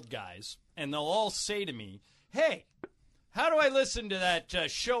bunch of old guys, and they'll all say to me, hey, how do I listen to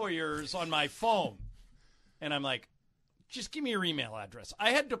that show of yours on my phone? And I'm like, just give me your email address.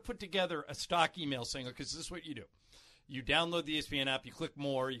 I had to put together a stock email saying, okay, so this is what you do. You download the ESPN app, you click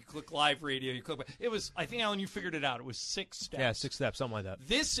more, you click live radio, you click. It was, I think, Alan, you figured it out. It was 6 steps. Yeah, 6 steps, something like that.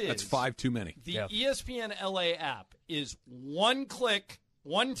 That's 5 too many. The ESPN LA app is one click,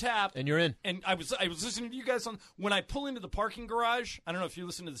 one tap, and you're in. And I was listening to you guys when I pull into the parking garage. I don't know if you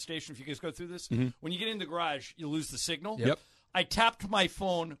listen to the station, if you guys go through this. Mm-hmm. When you get in the garage, you lose the signal. Yep. I tapped my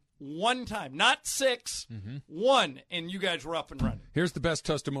phone one time, not 6, one, and you guys were up and running. Here's the best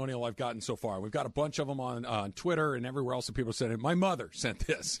testimonial I've gotten so far. We've got a bunch of them on Twitter and everywhere else that people said it. My mother sent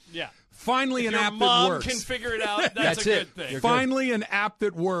this. Yeah. Finally, if an your app mom that works. can figure it out. That's a good thing. Finally, an app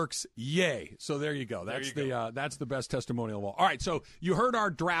that works. Yay! So there you go. That's there the best testimonial of all. All right. So you heard our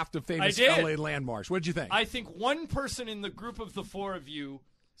draft of famous I did. LA landmarks. What did you think? I think one person in the group of the 4 of you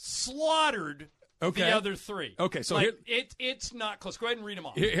slaughtered Okay. the other 3. Okay, so it's not close. Go ahead and read them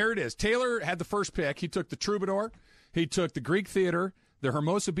off. Here it is. Taylor had the first pick. He took the Troubadour. He took the Greek Theater, the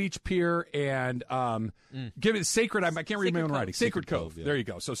Hermosa Beach Pier, and give it Sacred. I can't read my own writing. Sacred Cove. Yeah. There you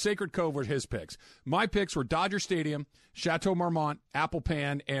go. So Sacred Cove were his picks. My picks were Dodger Stadium, Chateau Marmont, Apple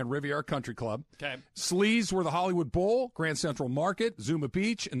Pan, and Riviera Country Club. Okay. Sleeves were the Hollywood Bowl, Grand Central Market, Zuma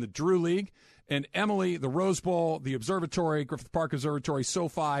Beach, and the Drew League. And Emily, the Rose Bowl, the Observatory, Griffith Park Observatory,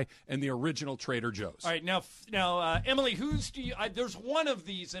 SoFi, and the original Trader Joe's. All right, now, Emily, there's one of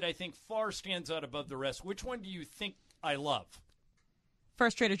these that I think far stands out above the rest. Which one do you think I love?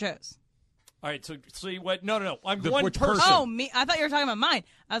 First Trader Joe's. All right, so see what? No. I'm The- one which person. person? Oh, me! I thought you were talking about mine.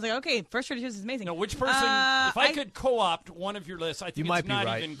 I was like, okay, First Trader Joe's is amazing. No, which person? If I could co-opt one of your lists, I think You might it's be not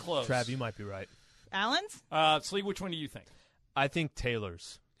right. even close. Trav, you might be right. Alan's? Slee, which one do you think? I think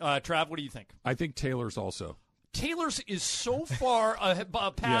Taylor's. Trav, what do you think? I think Taylor's also. Taylor's is so far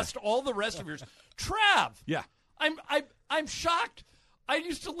past all the rest of yours. Trav. Yeah. I'm shocked. I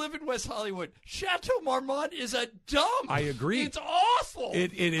used to live in West Hollywood. Chateau Marmont is a dump. I agree. It's awful.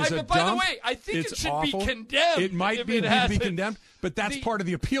 It is a dump. By the way, I think It's it should awful. be condemned. It might if be it hasn't. condemned, but that's part of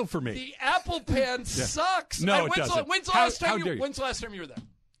the appeal for me. The Apple Pan sucks. No, it doesn't. When's the How last time dare you? When's the last time you were there?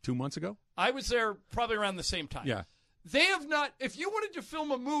 2 months ago? I was there probably around the same time. Yeah. They have not. If you wanted to film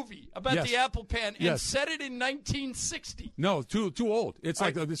a movie about Yes. the Apple Pan and Yes. set it in 1960, No, too old. It's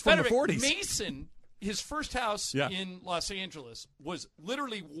like it's from the 40s. Mason, his first house Yeah. in Los Angeles was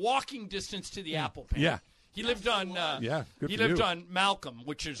literally walking distance to the Apple Pan. Yeah. He lived on. Good he for lived you. on Malcolm,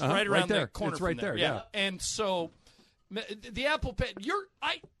 which is Uh-huh, right right around there. the corner. It's right from there, Yeah. yeah. And so, the Apple Pan.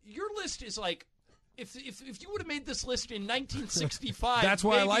 Your list is like. If you would have made this list in 1965, That's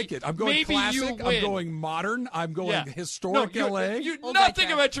why I maybe- like it. I'm going maybe classic. You I'm win. going modern. I'm going Yeah. historic No, LA.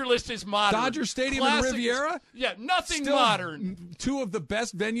 nothing about your list is modern. Dodger Stadium Classic and Riviera? Yeah, nothing Still modern. Two of the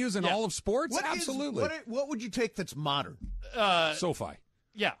best venues in Yeah. all of sports? What is- Absolutely. what would you take that's modern? SoFi.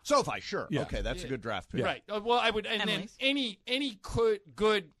 Yeah. SoFi, sure. Yeah. Okay, that's a good draft pick. Right. Well, I would, and Emily's. then any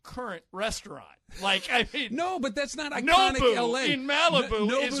good current restaurant. Like, I mean, No, but that's not iconic Nobu LA. in Malibu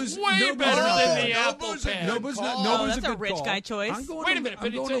Nobu's- is way Nobu's better not than bad. the Apple Nobu's a Pan. good Nobu's call. not. Oh, Nobu's that's a a good rich call. guy choice. I'm going Wait a minute, I'm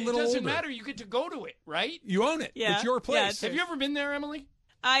but going a it little doesn't older. matter. You get to go to it, right? You own it. Yeah. It's your Yeah, place. it's Have you ever been there, Emily?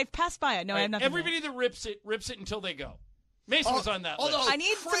 I've passed by it. No, I have nothing. Everybody that rips it until they go. Mason was on that although list. I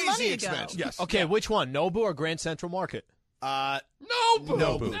need some crazy money to expensive. go. Yes. Okay, which one? Nobu or Grand Central Market?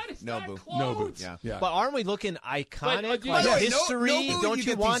 Nobu. That is Nobu. not close. Nobu. Yeah. Yeah. But aren't we looking iconic? you like know, history? Nobu, Don't you you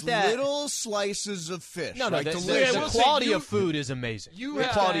get want these that? little slices of fish? No, no. right? The, Delicious. the we'll say quality you- of food is amazing. You the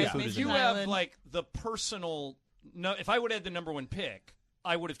have, quality of food is you amazing. have Island. like the personal. No, if I would have had the number one pick,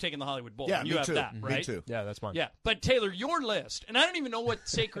 I would have taken the Hollywood Bowl. Yeah, and you me have too. that, right? Me too. Yeah, that's mine. Yeah, but Taylor, your list, and I don't even know what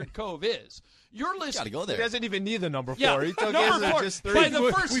Sacred Cove is. Your list. Got to go there. He doesn't even need the number 4. Yeah, He took number his 4. just 3. By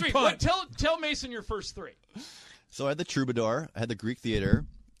the first We 3. punt. Tell Mason your first 3. So I had the Troubadour, I had the Greek Theater,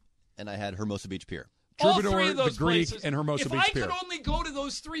 and I had Hermosa Beach Pier. Troubadour, All 3 of those the Greek, places. and Hermosa if Beach I Pier. could only go to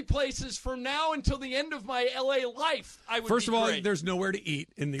those 3 places from now until the end of my LA life, I would. First be of all, great. there's nowhere to eat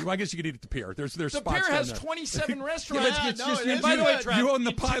in the. Well, I guess you could eat at the pier. There's the spots pier down has there. 27 restaurants. Yeah, but it's just, and you, by the way, you Trav, own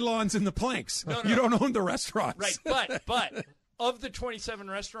the pylons and the planks. No. You don't own the restaurants. Right, but of the 27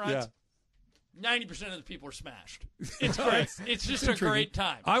 restaurants, Yeah. 90% of the people are smashed. It's great. It's just a great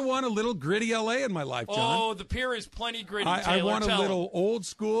time. I want a little gritty LA in my life, John. Oh, the pier is plenty gritty. I Taylor, want a tell little him. old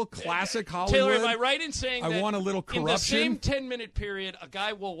school, classic Hollywood. Taylor, am I right in saying I that want a little in the corruption. same 10-minute period, a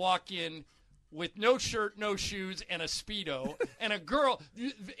guy will walk in with no shirt, no shoes, and a Speedo, and a girl.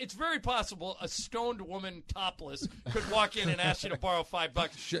 It's very possible a stoned woman topless could walk in and ask you to borrow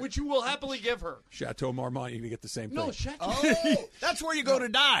 $5, which you will happily give her. Chateau Marmont, you're going to get the same thing. No, Chateau. Oh, that's where you go to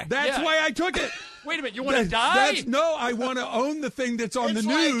die. That's why I took it. Wait a minute, you want to die? No, I want to own the thing that's on the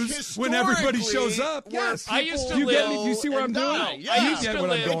news when everybody shows up. Yes. I used to you live. Get me? Do you see where I'm doing? Yeah. You get what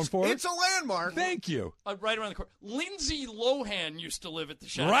I'm going for. It's a landmark. Thank you. Right around the corner. Lindsay Lohan used to live at the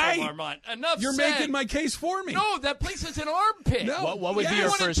Chateau Right. Marmont. Enough You're said. making my case for me. No, that place is an armpit. No. What would be your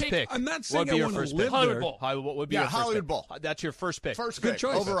first pick? I'm not saying what would I be your want to first live pick? Hollywood there. Bowl. What would be Yeah, your first Hollywood pick? Bowl. That's your first pick. First Good pick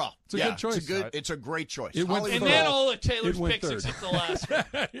choice. overall. It's a good choice. It's a great choice. It went Hollywood And third. then Bowl. all of Taylor's It went picks third. except the last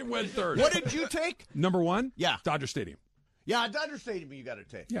one. It went third. What did you take? Number one? Yeah. Dodger Stadium. Yeah, Dodger Stadium you got to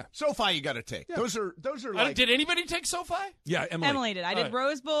take. Yeah. SoFi you got to take. Yeah. Those are like. Did anybody take SoFi? Yeah, Emily did. I did right.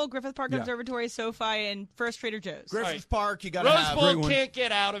 Rose Bowl, Griffith Park Yeah. Observatory, SoFi, and First Trader Joe's. Griffith Park, you got to Rose have. Bowl Great one. can't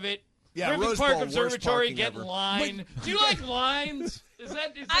get out of it. Yeah, Griffith Rose Park Bowl, worst Observatory, parking get ever. line. Do you like lines? Is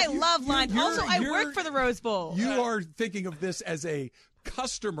that I love lines. you're- Also, I you're- worked for the Rose Bowl. You are thinking of this as a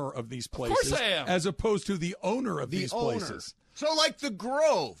customer of these places, course I am. as opposed to the owner of The these owner. places. So like the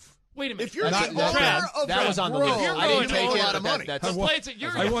Grove. Wait a minute. If you're That- the that- owner of that was on the Grove, list. You're I didn't going take to it. a lot but of money. That's The I want- place that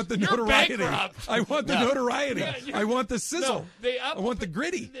you're, I want the you're notoriety. bankrupt. I want the notoriety. I want the sizzle. I want the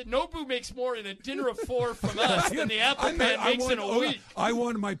gritty. Nobu makes more in a dinner of 4 from us than the Apple I Pan makes in a want- week. I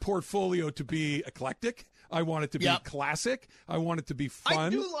want my portfolio to be eclectic. I want it to be Yep. classic. I want it to be I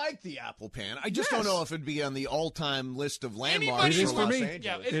fun. do like the Apple Pan. I just Yes. don't know if it'd be on the all-time list of landmarks Anybody It is for for Los me. Angeles.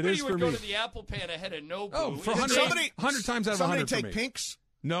 Yeah, It anybody is would for go me. to the Apple Pan ahead of Nobu. Oh, for It's 100, somebody- 100 times out of Somebody 100 for take me. Pinks.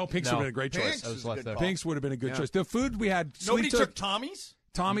 No, Pinks No. would have been a great choice. Pinks That was is a left good there. call. Pinks would have been a good choice. The food we had, Nobody Sweet took Tommy's?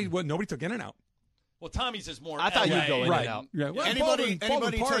 Tommy. Nobody took In-N-Out. Well, Tommy's is more I thought LA. you'd go Right. In-N-Out. Yeah. Well, Anybody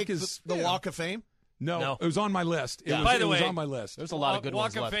Baldwin Park take is the yeah. Walk of Fame? No, it was on my list. It was, By the it was way, on my list. There's a lot of good Walk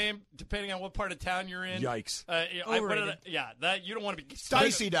ones of left. Fame, depending on what part of town you're in. Yikes. Overrated. That you don't want to be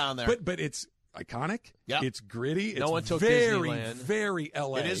Dicey down there. But it's iconic. Yeah. It's gritty. No it's one took very, Disneyland. very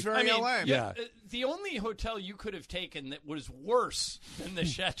LA. It is very LA. Yeah. The only hotel you could have taken that was worse than the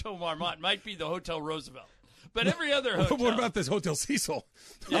Chateau Marmont might be the Hotel Roosevelt. But every other hotel. What about this Hotel Cecil?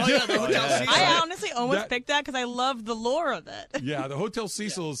 Oh, yeah, the Hotel Cecil. I honestly almost That- picked that because I love the lore of it. Yeah, the Hotel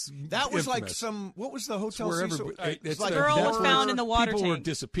Cecil's That was like infamous. some. What was the Hotel Wherever Cecil? it's like the- a girl was that's found where in the water people were tank.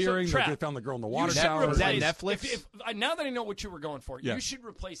 disappearing. So, Trap, they found the girl in the You water should tower. Was that replace- Netflix? If, now that I know what you were going for, Yeah. you should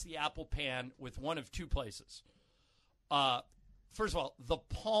replace the Apple Pan with one of two places. First of all, the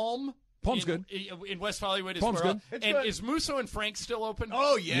Palm. Palm's in, good. In West Hollywood is Palm's where. good. It's And good. is Musso and Frank still open?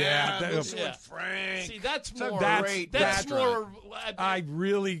 Oh yeah, Yeah, that- Musso yeah. and Frank. See, that's It's a more. great That's restaurant. more. I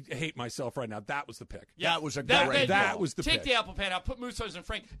really hate myself right now. That was the pick. That was a That, great. that call. was the Take pick. the Apple Pan out, put Musso's and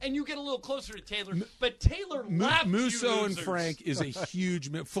Frank, and you get a little closer to Taylor. But Taylor lapped you Musso and losers. Frank is a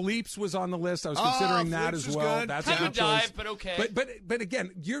huge. Philippe's was on the list. I was considering that Philippe's as is well. good. That's Kind a of good choice. dive, but okay. But again,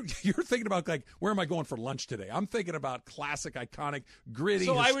 you're thinking about like where am I going for lunch today? I'm thinking about classic, iconic, gritty,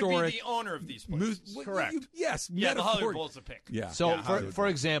 So I would historic. be the owner of these places. Correct. Yes. Yeah, the Hollywood metaphor- Bowl's a pick. Yeah. So, yeah, Hollywood for Bowl.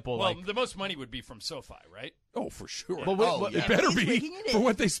 example, Well, like the most money would be from SoFi, right? Oh, for sure. But wait, It better be for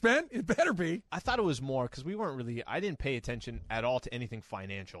what they spent. It better be. I thought it was more because we weren't really. I didn't pay attention at all to anything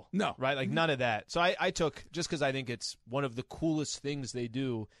financial. No. right? Like none of that. So I took just because I think it's one of the coolest things they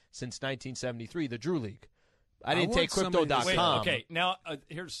do since 1973, the Drew League. I didn't take want somebody to Crypto.com. Wait, okay, now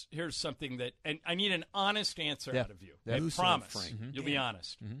here's something that, and I need an honest answer Yeah. out of you. Yeah. I Musso promise. and Frank. You'll be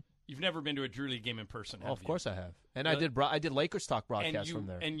honest. You've never been to a Drew League game in person, have Oh, of you? course I have, and Uh, I did Lakers talk And broadcast you from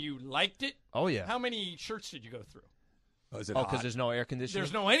there. and you liked it. Oh yeah. How many shirts did you go through? Oh, is it Oh, because hot? there's no air conditioning.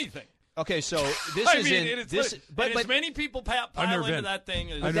 There's no anything. Okay, so this I is mean, in it's this, but as many people pile never into been. that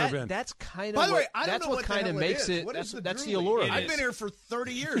thing. As, I've never been. that's kind of By the way, what, I don't that's know what what the kind of hell it makes is. it. What is That's the the Drew allure. League? of I've it. been here for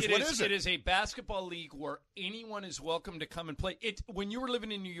 30 years. What is It is a basketball league where anyone is welcome to come and play. When you were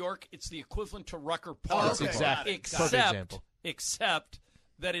living in New York, it's the equivalent to Rucker Park. That's exactly. Perfect example. Except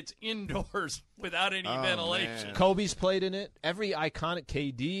that it's indoors without any ventilation. man. Kobe's played in it. Every iconic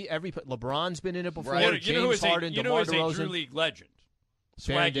KD. LeBron's been in it before. Right. You know who James is Harden, you know who DeMar is a Drew DeRozan, League legend?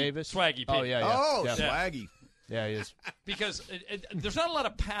 Baron Davis, Swaggy P. Oh yeah. Oh, yeah. Swaggy. Yeah, he is. Because there's not a lot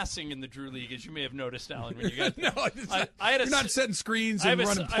of passing in the Drew League, as you may have noticed, Alan, when you got No, it's not, I had you're not setting screens I and have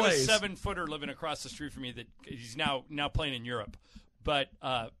running I have a plays. 7-footer living across the street from me that he's now playing in Europe. But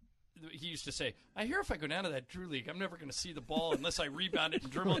he used to say, I hear if I go down to that Drew League, I'm never going to see the ball unless I rebound it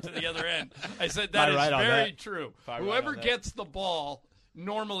and dribble it to the other end. I said, that Am I is right on very that? true. Am I right Whoever on that? gets the ball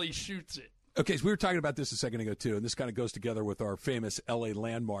normally shoots it. Okay, so we were talking about this a second ago, too, and this kind of goes together with our famous L.A.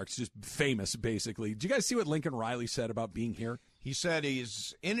 landmarks, just famous, basically. Did you guys see what Lincoln Riley said about being here? He said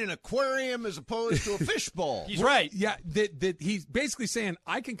he's in an aquarium as opposed to a fishbowl. He's right. Yeah, that he's basically saying,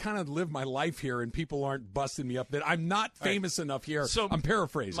 I can kind of live my life here and people aren't busting me up, that I'm not famous enough here. So I'm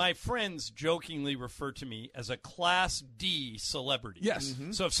paraphrasing. My friends jokingly refer to me as a Class D celebrity. Yes.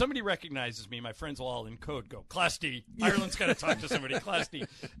 Mm-hmm. So if somebody recognizes me, my friends will all in code go, Class D. Ireland's got to talk to somebody. Class D.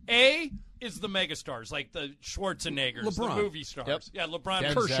 A is the megastars, like the Schwarzeneggers, LeBron. the movie stars. Yep. Yeah, LeBron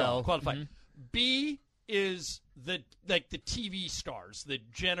Denzel. Kershaw qualified. B is the TV stars, the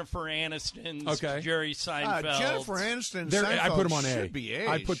Jennifer Anistons, Okay. Jerry Seinfeld. Jennifer Aniston. There- I put him on Seinfeld A. should be A.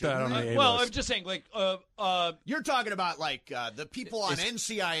 I put that on shouldn't A. it? Well, list. I'm just saying, like, You're talking about like the people on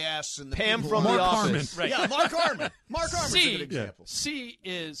NCIS and the Pam people from on- The Mark Office. Harmon. Right. Yeah, Mark Harmon. Mark Harmon's a C, good example. C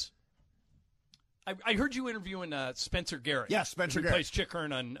is. I heard you interviewing Spencer Garrett. Yeah, Spencer who Garrett. plays Chick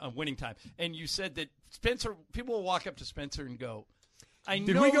Hearn on Winning Time, and you said that Spencer. People will walk up to Spencer and go, "I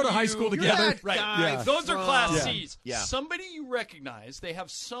Did know we go to high you- school you're together?" that Right. guy Yeah. Those are Class Yeah. C's. Yeah. Somebody you recognize, they have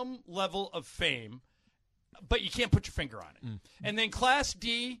some level of fame, but you can't put your finger on it. And then Class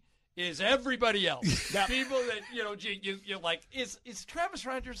D is everybody else. People that you're like, is Travis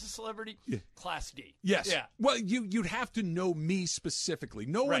Rogers a celebrity? Class D. Yes. Yeah. Well, you'd have to know me specifically.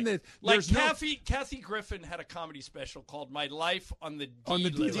 No one Right. that Like there's no Kathy Griffin had a comedy special called My Life on the D on the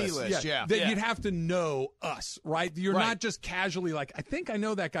D list. list. yeah. That Yeah. you'd have to know us, right? You're Right. not just casually like, I think I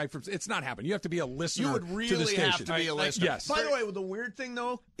know that guy from. It's not happening. You have to be a listener. You would to the really station. have to be a listener. Yes. By the way, the weird thing,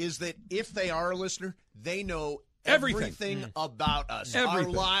 though, is that if they are a listener, they know Everything. everything about us. Everything.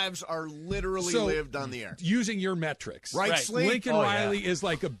 Our lives are literally So, lived on the air. Using your metrics, Right, Slee? Lincoln Oh, Riley is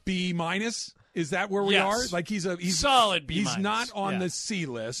like a B minus. Is that where we Yes. are? Like he's Solid B He's minus. not on Yeah. the C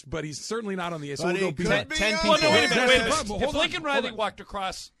list, but he's certainly not on the A. So But we'll go he B. could be 10 on people. the Well, no, wait a minute. air. Wait a That's minute. the problem. If Hold on, Lincoln hold Riley on. walked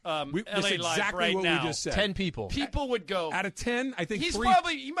across That's LA Live exactly right what now, we just said. 10 people. people would go. Out of 10, I think He's three.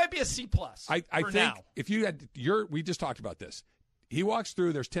 probably he might be a C plus. I for think now. if you had we just talked about this. He walks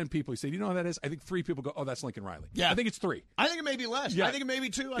through. There's 10 people. He said, "You know who that is?" I think 3 people go, "Oh, that's Lincoln Riley." Yeah. I think it's 3. I think it may be less. Yeah. I think it may be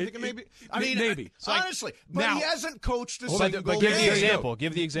 2. I think it may be. I May- mean, maybe. It's like- honestly, but now- he hasn't coached a Hold on, single But give the game. example.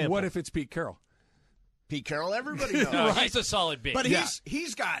 Give the example. What if it's Pete Carroll? Pete Carroll, everybody knows. No, he's a solid B. But Yeah.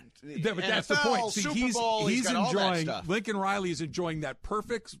 he's got But that's the NFL, point. See, Super Bowl. he's got all that enjoying. stuff. Lincoln Riley is enjoying that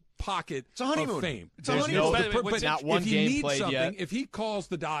perfect pocket a honeymoon. of fame. It's a There's honeymoon. no- By the way, but what's not one if he game needs played something, yet. if he calls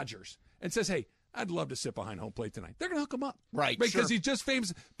the Dodgers and says, "Hey, I'd love to sit behind home plate tonight," they're going to hook him up, Right, Because sure. he's just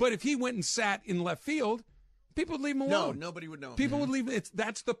famous. But if he went and sat in left field, people would leave him No, alone. nobody would know. People would leave.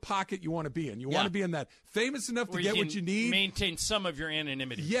 That's the pocket you want to be in. You want Yeah. to be in that famous enough to Where get you what can you need. maintain some of your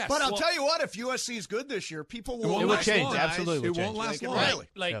anonymity. Yes, But I'll Well, tell you what, if USC is good this year, people will It will change, recognize absolutely It will won't change. last Lincoln long. Riley.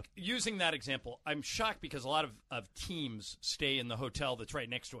 Like Yeah. using that example, I'm shocked because a lot of teams stay in the hotel that's right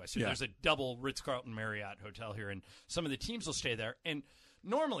next to us. Yeah. There's a double Ritz-Carlton Marriott hotel here, and some of the teams will stay there. And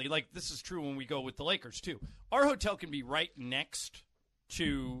normally, like this is true when we go with the Lakers too. Our hotel can be right next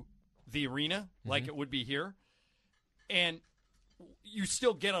to the arena, like it would be here, and you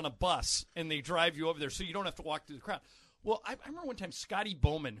still get on a bus and they drive you over there, so you don't have to walk through the crowd. Well, I remember one time Scotty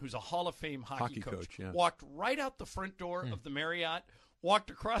Bowman, who's a Hall of Fame hockey coach, yeah. walked right out the front door of the Marriott, walked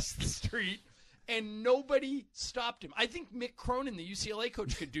across the street, and nobody stopped him. I think Mick Cronin, the UCLA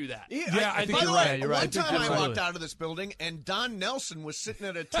coach, could do that. Yeah, I think by you're the right. way, You're right. One time I Absolutely. walked out of this building and Don Nelson was sitting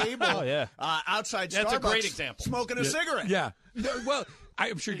at a table Oh, yeah. outside That's Starbucks a great example. smoking a cigarette. Yeah. No, well,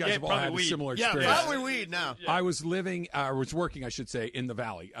 I'm sure you guys Yeah, have all probably had a weed. similar Yeah, experience. probably weed now. I was working, I should say, in the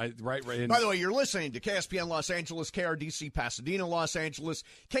Valley. Right in, By the way, you're listening to KSPN Los Angeles, KRDC Pasadena, Los Angeles,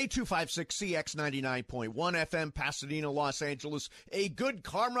 K256CX 99.1 FM Pasadena, Los Angeles, a Good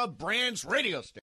Karma Brands radio station.